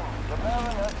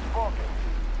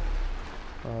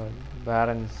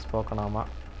 பேரன்ஸ் போக்கணாமா.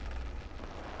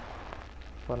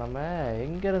 இப்போ நம்ம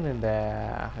எங்கேருந்து இந்த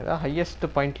ஏதாவது ஹையஸ்ட்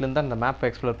பாயிண்ட்லேருந்து தான் இந்த மேப்பை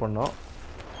எக்ஸ்ப்ளோர் பண்ணோம்.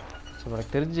 ஸோ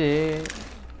எனக்கு தெரிஞ்சு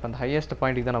அந்த ஹையஸ்ட்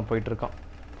பாயிண்ட்டுக்கு தான் நம்ம போயிட்டுருக்கோம்.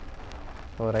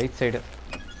 ரைட் சைடு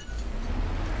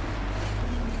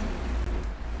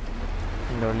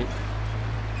இந்த வழி.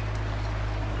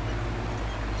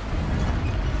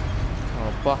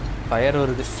 அப்பா ஃபயர்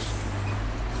வருது.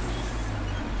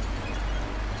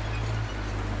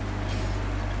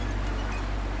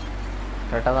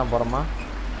 கரெக்டாக தான் போகிறோமா?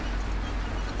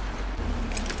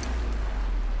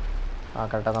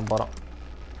 கரெக்டாக தான் போகிறோம்.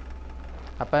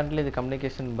 apparently the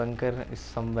communication bunker is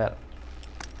somewhere.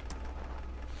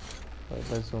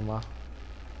 Zoom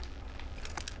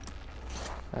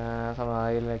some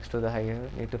isle next to the highway.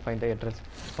 Need to find the address.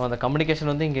 So the communication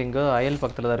வந்து இங்க எங்க isle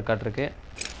பக்கத்துல தான் இருக்காட்டிருக்கு.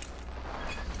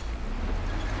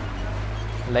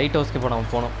 லைட் ஹவுஸ்க்கு இப்போ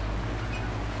நம்ம போகணும்.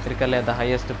 இருக்கல the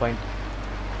highest point.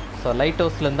 So light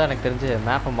ஹவுஸ்லேருந்து எனக்கு தெரிஞ்சு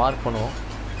மேப்பை மார்க் பண்ணுவோம்.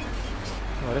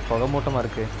 ஒரே புகை மூட்டமாக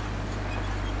இருக்குது.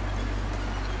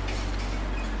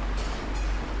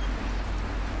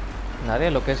 நிறைய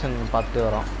லொக்கேஷன் பார்த்துட்டு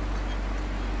வரோம்.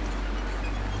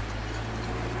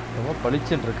 ரொம்ப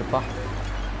பளிச்சுன்னு இருக்குப்பா.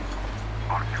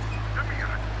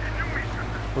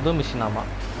 புது மிஷின் ஆமாம்.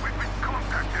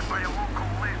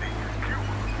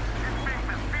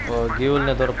 ஓ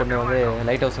கியூல்னு ஏதோ ஒரு பொண்ணு வந்து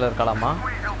லைட் ஹவுஸில் இருக்கலாமா?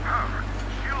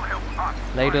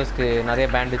 லைட் ஹவுஸ்க்கு நிறைய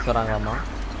பேண்டிட்ஸ் வராங்களாமா.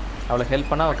 அவளுக்கு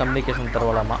ஹெல்ப் பண்ணால் அவள் கம்யூனிகேஷன்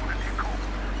தருவலாமா.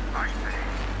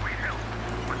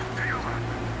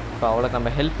 இப்போ அவளுக்கு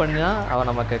நம்ம ஹெல்ப் பண்ணால் அவள்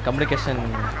நமக்கு கம்யூனிகேஷன்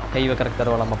கை வைக்கிறதுக்கு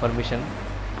தருவலாமா பர்மிஷன்.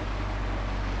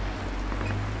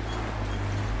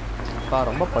 அப்பா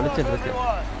ரொம்ப பளிச்சுட்டு இருக்கு.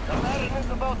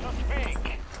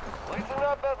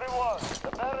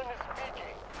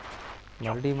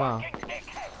 மறுபடியுமா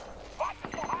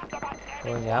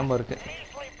ஒரு ஞாபகம் இருக்கு.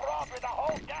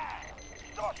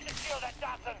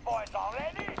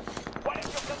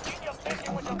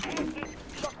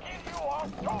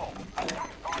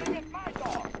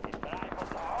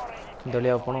 இந்த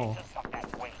வழியாக போகணும்.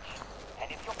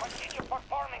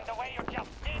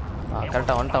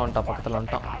 கரெக்டாக வந்துட்டான் பக்கத்தில்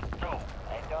வந்துட்டான்.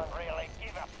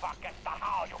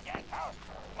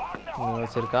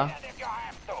 வச்சிருக்கா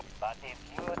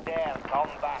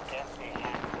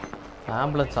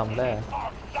ஆம்புலன்ஸ் ஆம்பளை.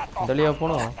 இந்த வழியாக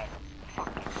போகணும்.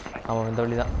 ஆமாம் இந்த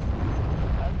வழி தான்.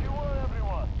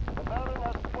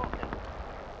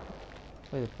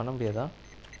 இது பண்ண முடியாதா?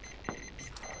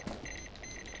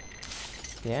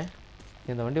 ஏன்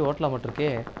இந்த வண்டி ஓட்டலாம் மட்டுருக்கே,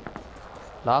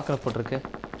 லாக்கில் போட்டிருக்கு.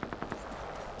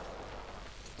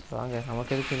 வாங்க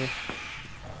நமக்கு எதுக்குது,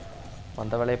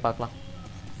 வந்த வேலையை பார்க்கலாம்.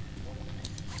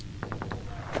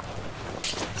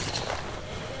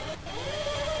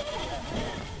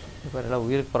 இப்போ எல்லாம்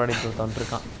உயிருக்கு போராடிட்டு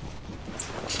வந்துருக்கான்.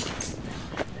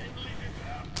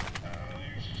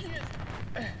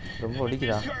 ரொம்ப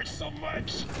ஒடிக்குதா?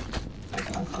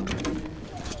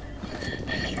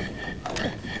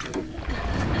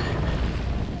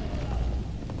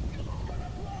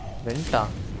 வெண்டா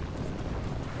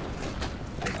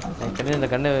எனக்கு இந்த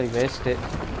கண்ணு வேஸ்ட்டு.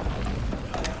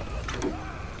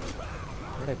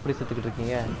 எப்படி சுற்றிக்கிட்டு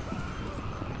இருக்கீங்க?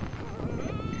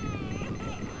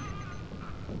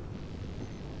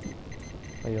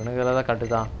 இவனுங்களை தான்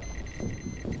காட்டுதான்.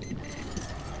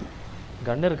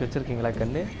 கன்று இருக்கு, வச்சுருக்கீங்களா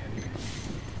கன்று?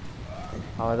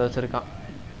 அவன் அதை வச்சுருக்கான்.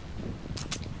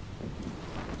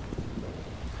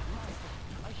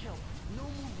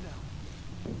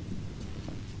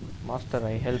 Master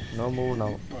I help, no move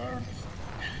now.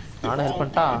 நானும் ஹெல்ப்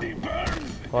பண்ணிட்டா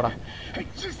போடா.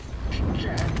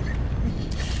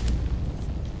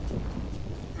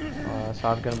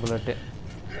 ஷார்ட் கன் புல்லட்டு.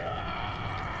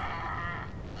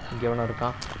 இங்கே எவனும்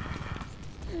இருக்கான்.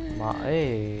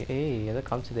 ஏய் எதோ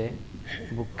காமிச்சதே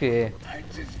புக்கு.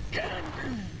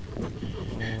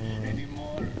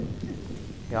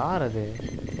 யார் அது?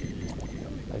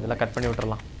 இதெல்லாம் கட் பண்ணி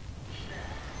விட்டுறலாம்.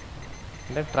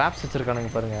 இல்லை ட்ராப்ஸ்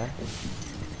வச்சுருக்கானுங்க பாருங்க,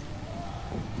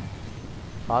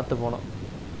 பார்த்து போனோம்.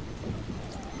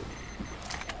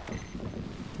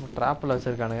 ட்ராப்பில்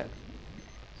வச்சுருக்கானுங்க,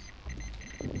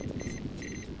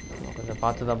 கொஞ்சம்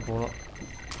பார்த்து தான் போகணும்.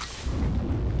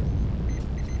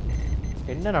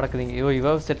 என்ன நடக்குதுங்க?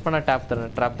 இவ செட் பண்ண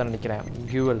ட்ராப் தான் நினைக்கிறேன்.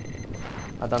 கியூவல்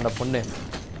அதான் அந்த பொண்ணு.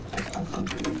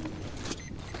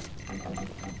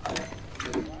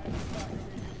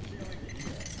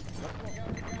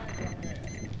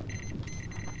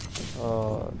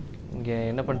 இங்கே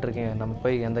என்ன பண்ணிருக்கீங்க? நம்ம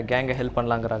போய் அந்த கேங்கை ஹெல்ப்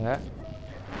பண்ணலாங்கிறாங்க.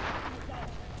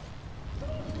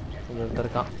 இங்கே ஒருத்தர்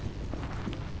இருக்கான்,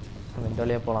 இந்த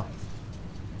வழியாக போகலாம்.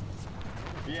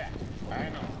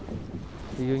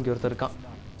 ஐயோ இங்கே ஒருத்தர் இருக்கான்.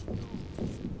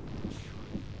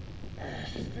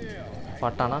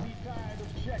 பாட்டானா?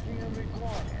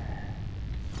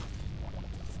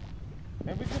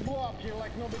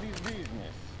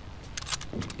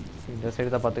 இந்த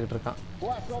சைடு தான் பார்த்துக்கிட்டு இருக்கான்.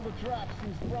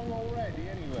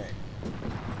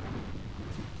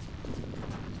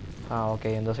 ஓகே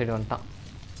இந்த சைடு வந்துட்டான்.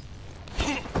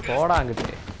 போடா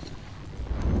அங்கிட்டு.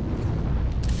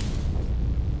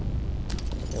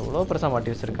 எவ்வளோ பெருசாக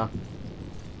மாட்டி வச்சிருக்கான்.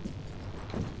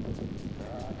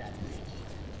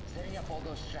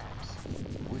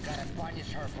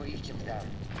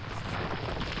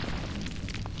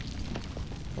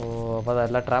 ஓ அப்போ தான்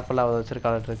எல்லாம் ட்ராப்பெல்லாம்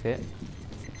வச்சுருக்காளிருக்கு.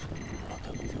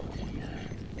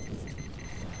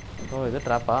 ஓ இது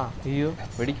ட்ராப்பா? ஐயோ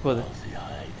வெடிக்க போகுது.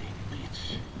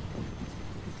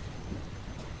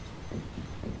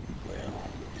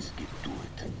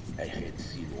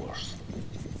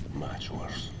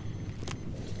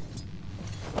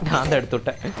 நான் தான் எடுத்து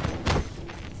விட்டேன்.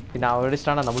 நான்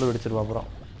வெடிச்சிட்டானா நம்மளும் வெடிச்சிருவோம் அப்புறம்.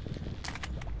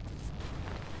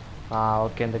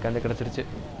 ஓகே இந்த கண்டு கிடச்சிருச்சு.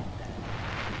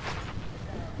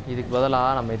 இதுக்கு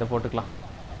பதிலாக நம்ம இதை போட்டுக்கலாம்.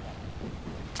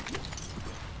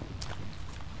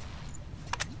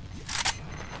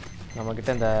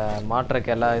 நம்மக்கிட்ட இந்த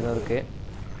மாற்றுக்கு எல்லா இதுவும் இருக்கு.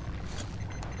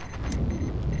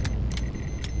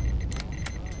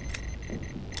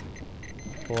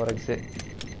 ஃபோரெக்ஸு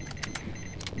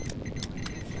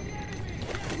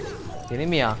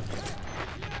இனிமையா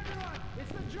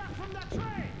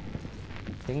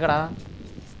எங்கடா?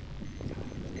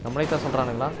 நம்மளே தான்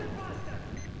சொல்கிறானுங்களா?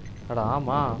 அடா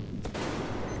ஆமாம்,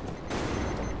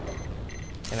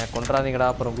 என்னை கொண்டுறாதீங்கடா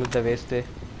அப்புறம் உங்களுக்கு தான் வேஸ்ட்டு.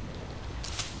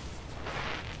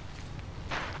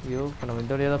 ஐயோ இப்போ நம்ம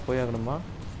இந்த வழியாக தான் போய் ஆகணுமா?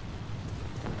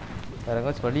 வேறு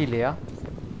எங்காச்சும் வழி இல்லையா?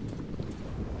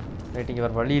 ரைட் இங்கே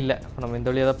வேறு வழி இல்லை, இப்போ நம்ம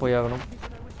இந்த வழியாக தான் போய் ஆகணும்.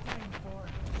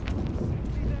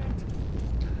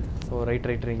 ஓ ரைட்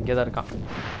இங்கே தான் இருக்கான்.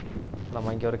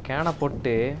 நம்ம இங்கே ஒரு கேனை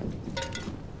போட்டு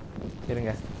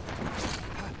இருங்க.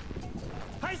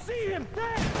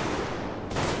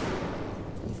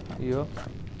 ஐயோ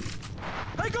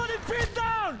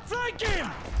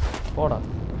போடா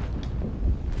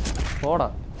போடா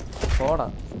போடா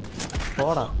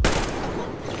போடா.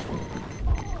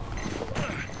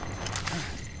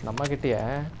 நம்மக்கிட்டே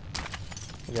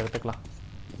இதை எடுத்துக்கலாம்,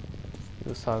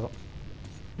 யூஸ் ஆகும்.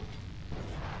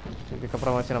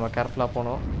 இதுக்கப்புறம் வச்சு நம்ம கேர்ஃபுல்லாக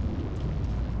போகணும்.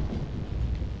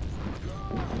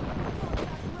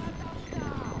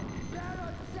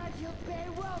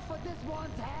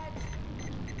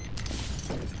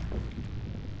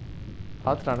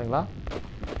 பார்த்துட்டானுங்களா?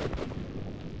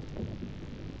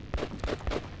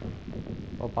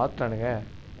 ஓ பார்த்துட்டானுங்க.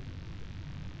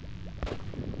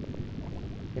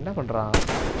 என்ன பண்ணுறான்?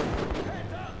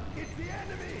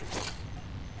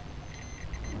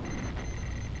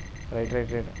 ரைட்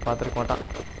ரைட் ரைட் பார்த்துருக்க மாட்டான்.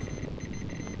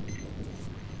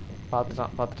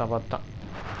 பார்த்துட்டான்.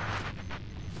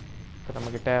 இப்போ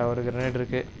நம்மக்கிட்ட ஒரு கிரனேட்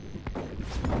இருக்குது,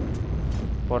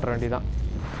 போட்டுற வேண்டியதான்.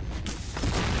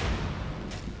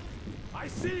 I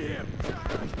see him.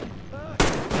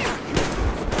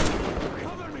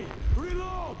 Cover me.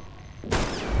 Reload.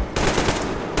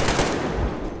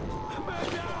 Man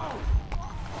down.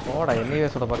 போடா, என்னையே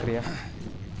சொல்ல பார்க்குறியா?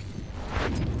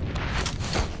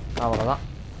 அவ்வளோதான்,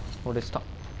 முடிச்சிட்டான்.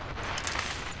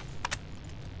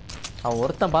 அவன்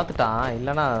ஒருத்தன் பார்த்துட்டான்,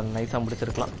 இல்லைன்னா நைஸாக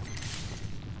முடிச்சிருக்கலாம்.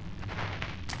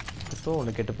 இப்போ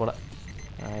ஒன்று கெட்டு போல,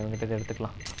 இவங்ககிட்ட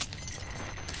எடுத்துக்கலாம்.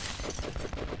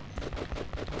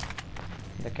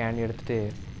 இந்த கேண்டி எடுத்துட்டு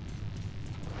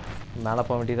மேலே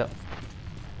போக வேண்டியதா.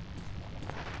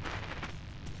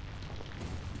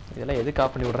 இதெல்லாம் எதுக்கு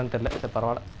ஆஃப் பண்ணி விட்றேன்னு தெரில. சரி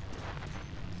பரவாயில்ல.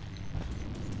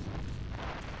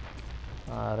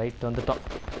 ரைட் வந்துட்டோம்.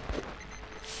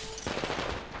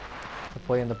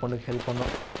 போய் அந்த பொண்ணுக்கு ஹெல்ப்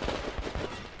பண்ணோம்.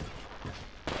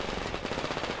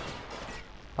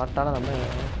 பார்த்தாலும்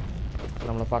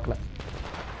நம்மளை பார்க்கல.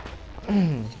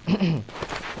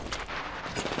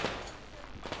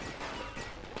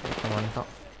 வந்துட்டோம்.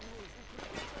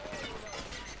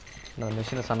 இந்த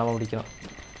மிஷினை சன்னமாக பிடிக்கணும்.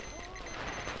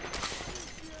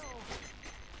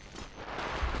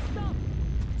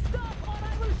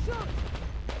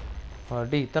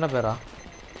 அடி இத்தனை பேரா?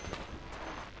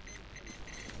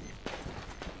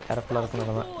 கேர்ஃபுல்லாக இருக்கணும்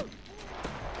நம்ம.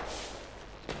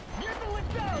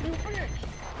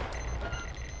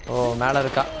 ஓ மேலே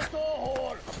இருக்கா?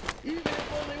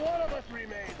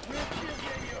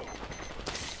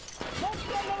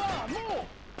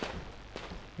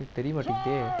 தெரிய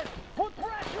மாட்டேங்குதே.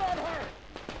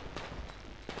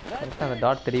 கரெக்டாக அந்த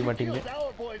டாட் தெரிய மாட்டேங்குது.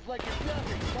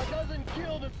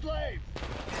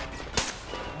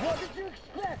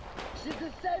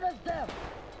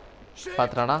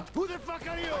 பார்த்துட்டானா?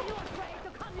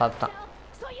 பார்த்துட்டான்.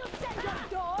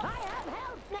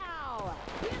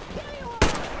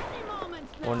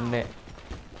 ஒன்று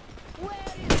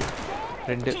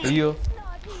 2. ஐயோ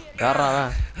யாரா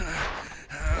அவன்?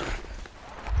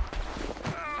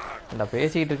 இந்த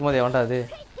பேசிக்கிட்டு இருக்கும்போது எவன்டா அது?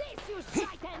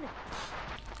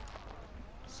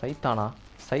 சைத்தானா?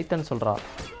 சைத்தன் சொல்கிறா.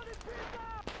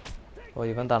 ஓ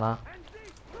இவன் தானா?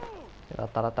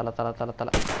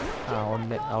 தலை.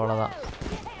 ஒன்று அவ்வளோதான்.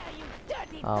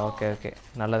 ஓகே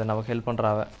நல்லது, நமக்கு ஹெல்ப் பண்ணுறா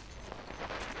அவ.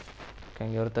 ஓகே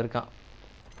இங்கே ஒருத்தர் இருக்கான்.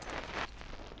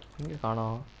 இங்கே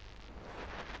காணோம்.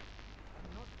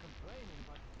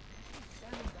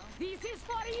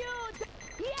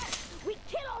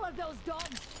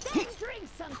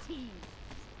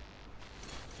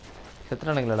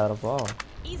 செத்துறானுங்களா எல்லாரும்? இப்போ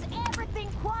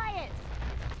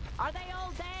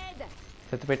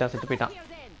செத்து போயிட்டான்.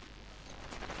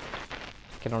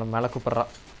 என்னோட மேலே கூப்பிட்றான்.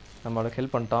 நம்மளுக்கு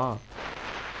ஹெல்ப் பண்ணிட்டோம்.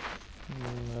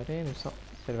 ஒரே நிமிஷம்.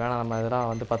 சரி வேணாம், நம்ம இதெல்லாம்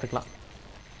வந்து பார்த்துக்கலாம்.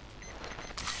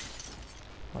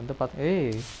 வந்து பார்த்து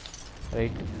ஏய்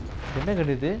ரைட்டு. என்ன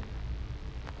கண்டுது?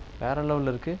 வேறு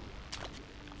லெவலில் இருக்குது.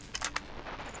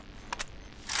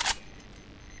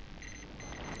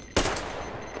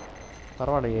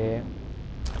 பரவாயில்லையே.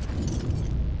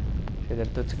 சரி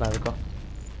எடுத்து வச்சுக்கலாம். அதுக்கும்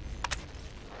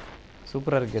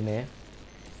சூப்பராக இருக்குன்னு.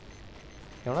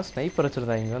 எவ்வளோ ஸ்னைப்பர்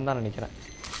வச்சுருந்தா இங்கே தான் நினைக்கிறேன்.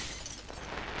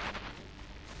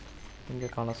 இங்கே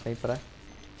காணோம் ஸ்னைப்பரை.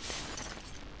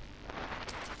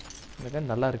 இந்த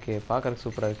நல்லா இருக்கு, பார்க்கறதுக்கு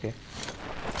சூப்பராக இருக்கு.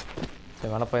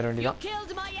 சரி வேணா போயிட வேண்டியதான்.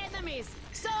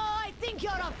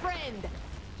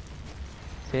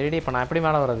 சரிடி, இப்போ நான் எப்படி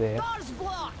மேலே வர்றது?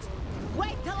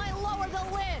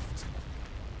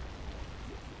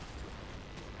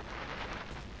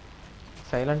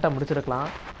 சைலண்ட்டாக முடிச்சிருக்கலாம்,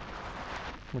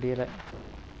 முடியலை.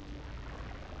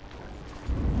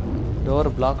 டோர்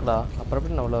பிளாக்டா. அப்புறம்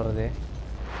எப்படி நான் உள்ள வருது?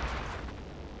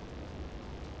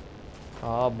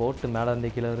 போட்டு மேலே இருந்து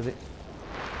கீழே வருது.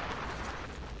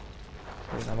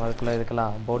 சரி நம்ம அதுக்குள்ளே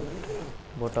இதுக்கெல்லாம்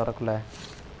போட் வரக்குள்ள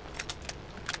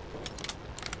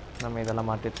நம்ம இதெல்லாம்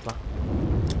மாட்டி வச்சுக்கலாம்.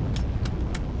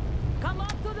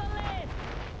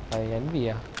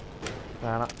 என்வியா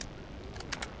வேணாம்.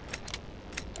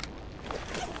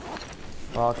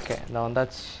 ஓகே நான்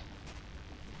வந்தாச்சு.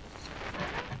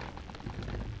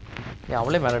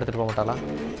 அவளே மேலே எடுத்துகிட்டு போக மாட்டாளா?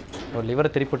 ஒரு லிவரை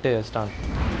திருப்பிட்டு வச்சிட்டான்.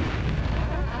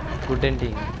 Good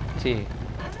ending.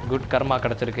 குட் கர்மா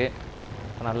கிடச்சிருக்கு.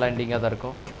 நல்ல எண்டிங்காக தான்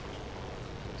இருக்கும்.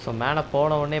 ஸோ மேலே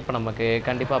போன உடனே இப்போ நமக்கு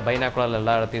கண்டிப்பாக பைனாக்குலரில்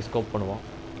எல்லா இடத்தையும் ஸ்கோப் பண்ணுவோம்.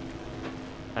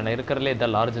 ஆனால் இருக்கிறதுலே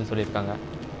இதான் லார்ஜ்னு சொல்லியிருக்காங்க.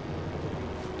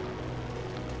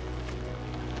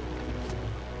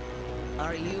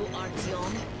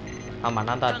 ஆமாம்,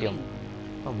 நான் தான் ஆர்டியம்.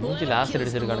 மூஞ்சில் acid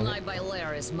அடிச்சிருக்கானுங்க.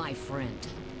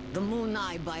 The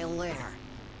Munai by Lair,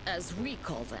 as we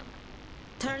call them,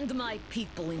 turned my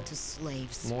people into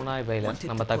slaves. Munai by Lair,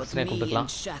 நம்ம தக்ஸ்னே கூப்பிட்டுக்கலாம்.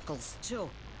 Shackles too.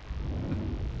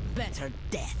 Better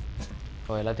death.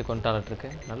 ஓ, எல்லாத்தையும் கொண்டாடிட்டு இருக்கு.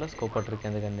 நல்ல ஸ்கோப் போட்டிருக்கு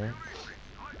அந்த கன்று.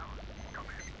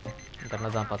 கண்ணை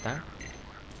தான் பார்த்தேன்.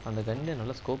 அந்த கன்று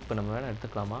நல்ல ஸ்கோப் நம்ம வேணால்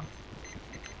எடுத்துக்கலாமா?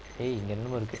 ஏய், இங்கே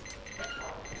என்னமோ இருக்கு.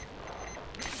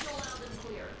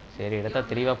 சரி, எடுத்தா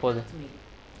தெளிவாக போகுது.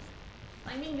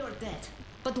 I mean you're dead,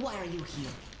 but why are you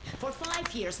here? For 5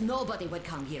 years, nobody would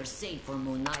come here save for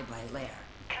Munai by Lair.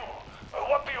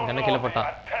 What do you know of the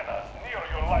antennas near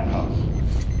your lighthouse?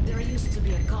 There used to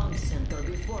be a comm center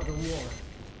before the war.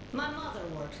 My mother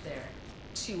worked there.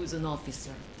 She was an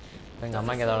officer. எங்கள்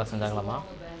அம்மா இங்கே ஏதாவது செஞ்சாங்களாமா?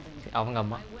 அவங்க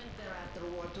அம்மா. I went there after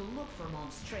war to look for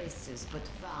mom's traces, but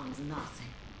found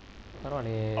nothing.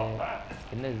 பரவாயில்லையே,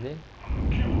 என்ன இது?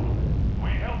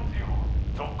 We helped you,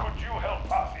 so could you help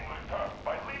us in return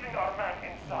by leaving our man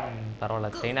inside? பரவாயில்ல,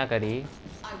 சைனாக்காரி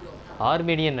I will help.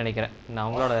 ஆர்மீனியன் நினைக்கிறேன். நான்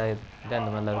அவங்களோட இது அந்த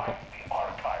மாதிரிலாம் இருக்கும்.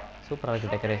 சூப்பராக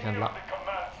இருக்குது டெக்கரேஷன்லாம். The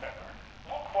command center.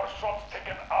 Look for shots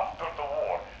taken after the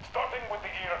war, starting with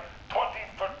the year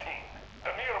 2013.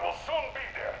 The Mir will soon be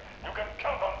there. You can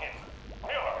count on him.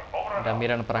 Miller, over and out.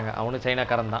 டமீர் அனுப்புகிறாங்க. அவனும்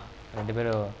சைனாக்காரன் தான். ரெண்டு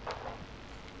பேரும்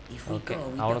ஓகே.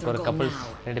 அவனுக்கு ஒரு கப்புள்ஸ்,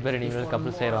 ரெண்டு பேரும் நீங்கள்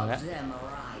கப்புள்ஸ் செய்வாங்க.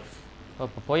 ஓ,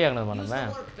 இப்போ போய் ஆகணுமா நம்ம?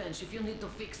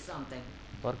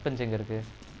 ஒர்க் பெஞ்ச் எங்கே இருக்குது?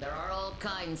 There are all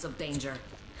kinds of danger.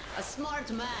 A smart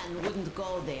man wouldn't go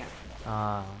there.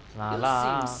 நல்லா You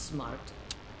seem smart.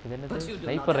 இது என்னது?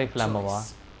 ஸ்னைப்பர் ரைஃபிள் ஆமாவா?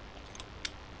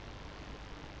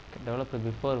 Develop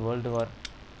before world war.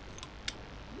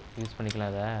 Use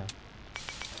பண்ணிக்கலாம் இதை.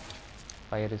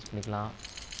 ஃபயர் யூஸ் பண்ணிக்கலாம்.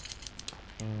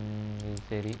 இது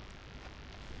சரி,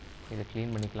 இதை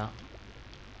க்ளீன் பண்ணிக்கலாம்.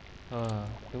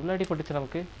 எவ்வளோ அடி பட்டுச்சு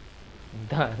நமக்கு?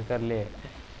 இதான் இருக்கார்லே.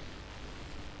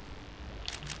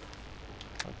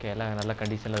 ஓகே, எல்லாம் நல்ல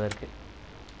கண்டிஷனில் தான் இருக்குது.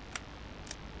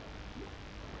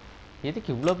 எதுக்கு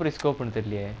இவ்வளோ பெரிய ஸ்கோப்னு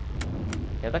தெரியலையே.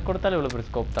 எதை கொடுத்தாலும் இவ்வளோ பெரிய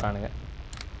ஸ்கோப் தரானுங்க.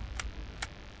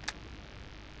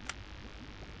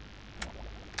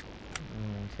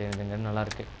 சரி, இந்த கன்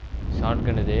நல்லாயிருக்கு. ஷார்ட்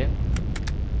கன் இது.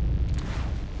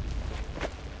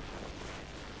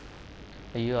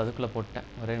 ஐயோ, அதுக்குள்ளே போட்டேன்.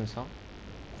 ஒரே நிமிஷம்.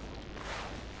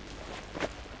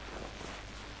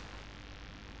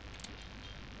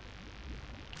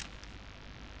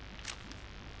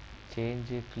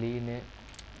 Change, clean.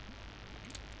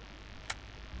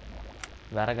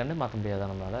 வேறு கன்று மாற்ற முடியாதா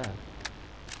நம்மளால்?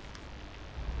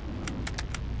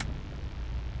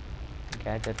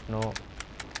 Gadget no.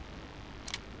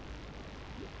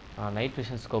 Night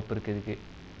vision scope இருக்குது இதுக்கு.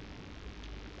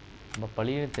 ரொம்ப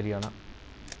பழியும் தெரியும். ஆனால்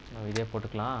நம்ம இதே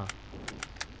போட்டுக்கலாம்.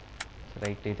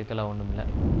 ரைட்டு, இதுக்கெல்லாம் ஒன்றும் இல்லை.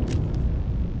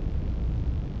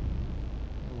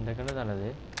 இந்த கன்று தானே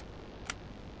அது?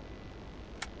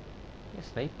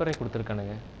 ஸ்னைப்பரே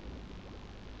கொடுத்துருக்கானுங்க.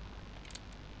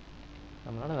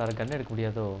 நம்மளால் வேறு கன்று எடுக்க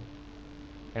முடியாதோ?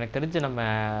 எனக்கு தெரிஞ்சு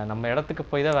நம்ம இடத்துக்கு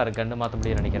போய் தான் வேறு கன்று மாற்ற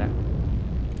முடியும்னு நினைக்கிறேன்.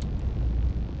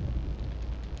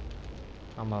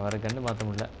 ஆமாம், வேறு கன்று மாற்ற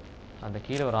முடியல. அந்த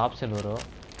கீழே ஒரு ஆப்ஷன் வரும்,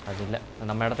 அது இல்லை.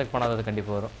 நம்ம இடத்துக்கு போனால் அது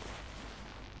கண்டிப்பாக வரும்.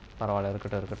 பரவாயில்ல,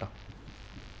 இருக்கட்டும்.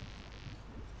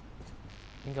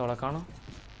 இங்கே அவ்வளோ காணும்.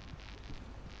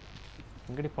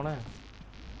 எங்கடி போனேன்?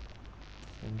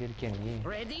 எங்கே இருக்கியா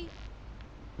நீ?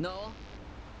 No.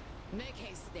 Make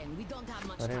haste then. We don't have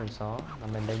much ஒரே time. நிமிஷம்.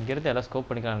 நம்ம இங்கேருந்து எல்லாம் ஸ்கோப்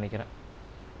பண்ணிக்கலாம்னு நினைக்கிறேன்.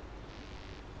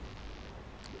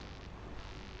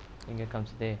 இங்கே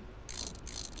காமிச்சதே.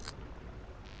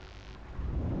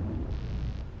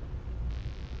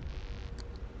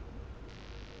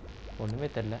 ஒன்றுமே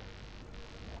தெரில.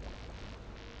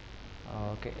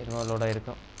 ஓகே, இன்னும் லோடாக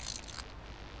இருக்கும்.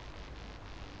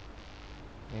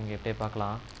 இங்கே எப்படியே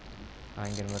பார்க்கலாம்.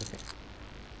 இங்கே இன்னும் இருக்குது.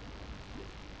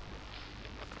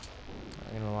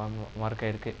 மார்க்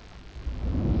ஆயிருக்கு.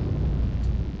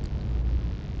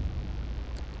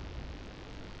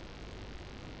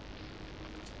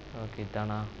 ஓகே,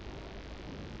 இதானா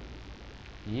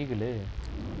ஈகிள்?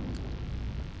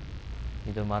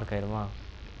 இது மார்க் ஆயிருமா?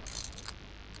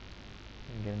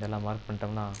 இங்கேருந்து எல்லாம் மார்க்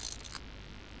பண்ணிட்டோம்னா.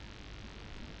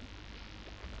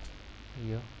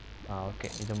 ஐயோ, ஓகே,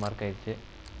 இது மார்க் ஆயிடுச்சு.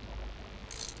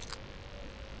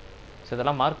 ஸோ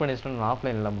இதெல்லாம் மார்க் பண்ணி வச்சுட்டு நான்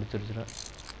ஆஃப்லைன் எல்லாம் முடிச்சிருச்சுருவேன்.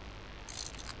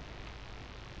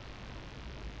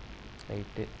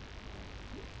 Right,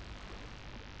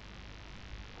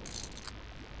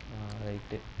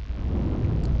 right.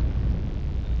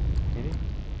 இது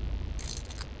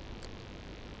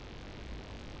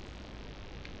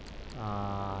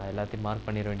எல்லாத்தையும் மார்க்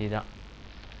பண்ணிட வேண்டியதுதான்.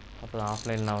 அப்போ தான்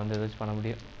ஆஃப்லைனில் நான் வந்து ஏதாச்சும் பண்ண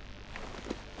முடியும்.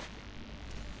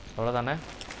 அவ்வளோதானே?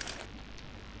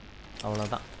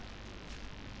 அவ்வளோதான்.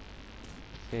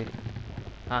 சரி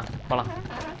போகலாம்.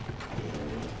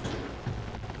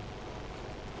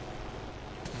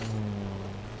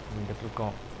 இங்கிட்டு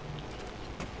இருக்கோம்.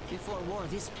 Before war,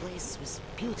 this place was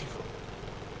beautiful.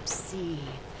 See,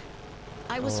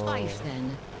 I was 5 then.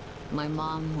 My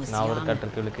mom was நான் ஒரு young.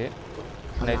 கட்டிருக்குளுக்கு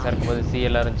நைஸாக இருக்கும்போது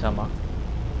எல்லாம் இருந்துச்சாமா.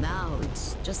 Now it's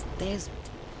just desert.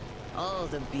 All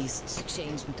the beasts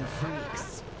changed into freaks.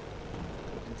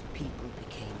 And people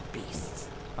became beasts.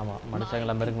 ஆமாம்,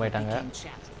 மனுஷங்களாம் மிருகமாயிட்டாங்க.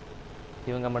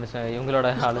 இவங்களோட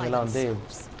ஆளுங்களாம் வந்து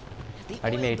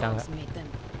அடிமையாயிட்டாங்க.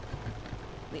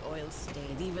 The oil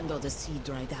stayed even though the sea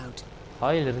dried out.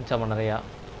 Oil இருந்துச்சாமா நிறையா.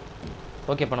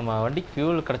 Okay, இப்போ நம்ம வண்டிக்கு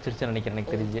ஃபியூல் கிடச்சிருச்சுன்னு நினைக்கிறேன்.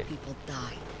 எனக்கு தெரிஞ்சு People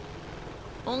died.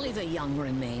 Only the young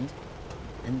remained,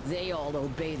 and they all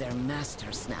obey their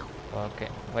masters now. Okay,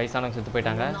 வயசானவங்க செத்து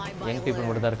போயிட்டாங்க. யங் பீப்புள்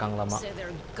மட்டும் தான் இருக்காங்களாமா.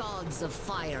 They're gods of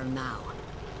fire now,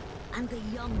 and the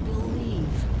young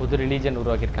believe. புது ரிலீஜன்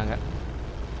உருவாக்கியிருக்காங்க.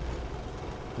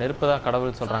 நெருப்பு தான்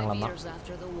கடவுள் சொல்கிறாங்களாமா.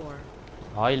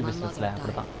 ஆயில் பிஸ்னஸில்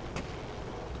அப்படி தான்.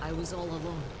 I was all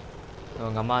alone.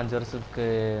 இவங்க அம்மா 5 வருஷத்துக்கு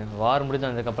வார்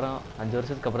முடிஞ்சதுக்கப்புறம் 5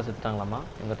 வருஷத்துக்கு அப்புறம் செத்துட்டாங்களாமா.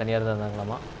 இவங்க தனியாக தான்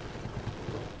இருந்தாங்களாமா.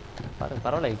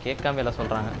 பரவாயில்ல, கேட்காம எல்லாம்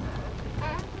சொல்கிறாங்க.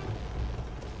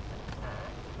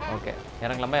 ஓகே,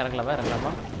 இறங்கலாமா?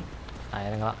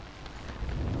 இறங்கலாம்.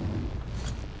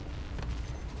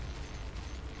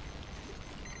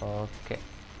 ஓகே,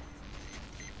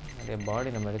 நிறைய பாடி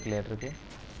நம்ம எடுக்கல இருக்கு.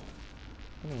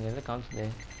 நீங்கள் எது காமிச்சதே?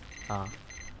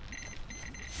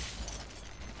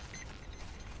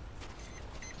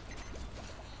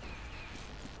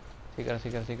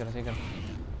 சீக்கிரம்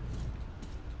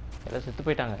எல்லாம் செத்து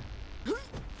போயிட்டாங்க.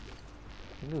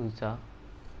 எங்கே ஊச்சா?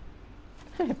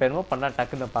 இப்போ என்னமோ பண்ணா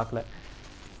டக்குன்னு பார்க்கல.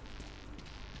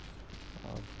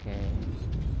 ஓகே,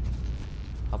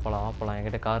 அப்போலாம்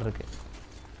என்கிட்ட கார் இருக்கு.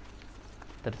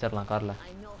 தெரிச்சிடலாம் காரில்.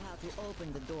 I know how to open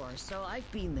the door, so I've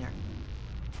been there.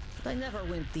 But I never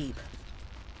went deep.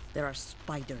 There are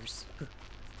spiders.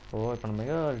 இப்போ நம்ம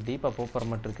மிக டீப்பாக போகிற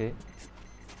மட்டும் இருக்கு.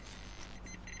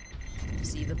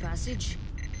 See the passage?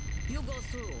 You go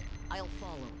through. I'll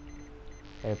follow.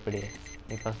 எப்படி?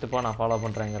 நீ ஃபர்ஸ்ட் போ, நான் ஃபாலோ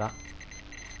பண்ணுறேங்கிறா.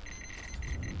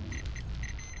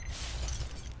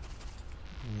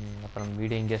 அப்புறம்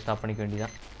வீடியோ இங்கே ஸ்டாப் பண்ணிக்க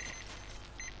வேண்டியதான்.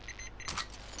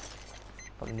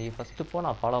 அப்புறம் நீ ஃபஸ்ட்டு போ,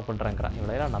 நான் ஃபாலோ பண்ணுறேங்கிறா.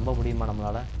 இவ்வளோ நம்ப முடியுமா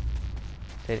நம்மளால்?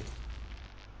 சரி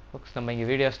ஓகே, நம்ம இங்கே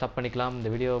வீடியோ ஸ்டாப் பண்ணிக்கலாம்.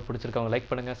 இந்த வீடியோ பிடிச்சிருக்கவங்க லைக்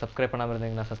பண்ணுங்கள். சப்ஸ்கிரைப் பண்ணாமல்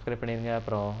இருந்தீங்கன்னா சப்ஸ்கிரைப் பண்ணிடுங்க.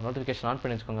 அப்புறம் நோட்டிஃபிகேஷன் ஆன்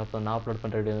பண்ணி வச்சுக்கோங்க. அப்புறம் நான் அப்லோட்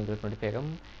பண்ணுற வீடியோ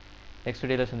நோட்டிஃபிகேஷன். நெக்ஸ்ட்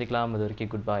வீடியோவில் சந்திக்கலாம். அது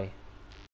வரைக்கும் குட் பை.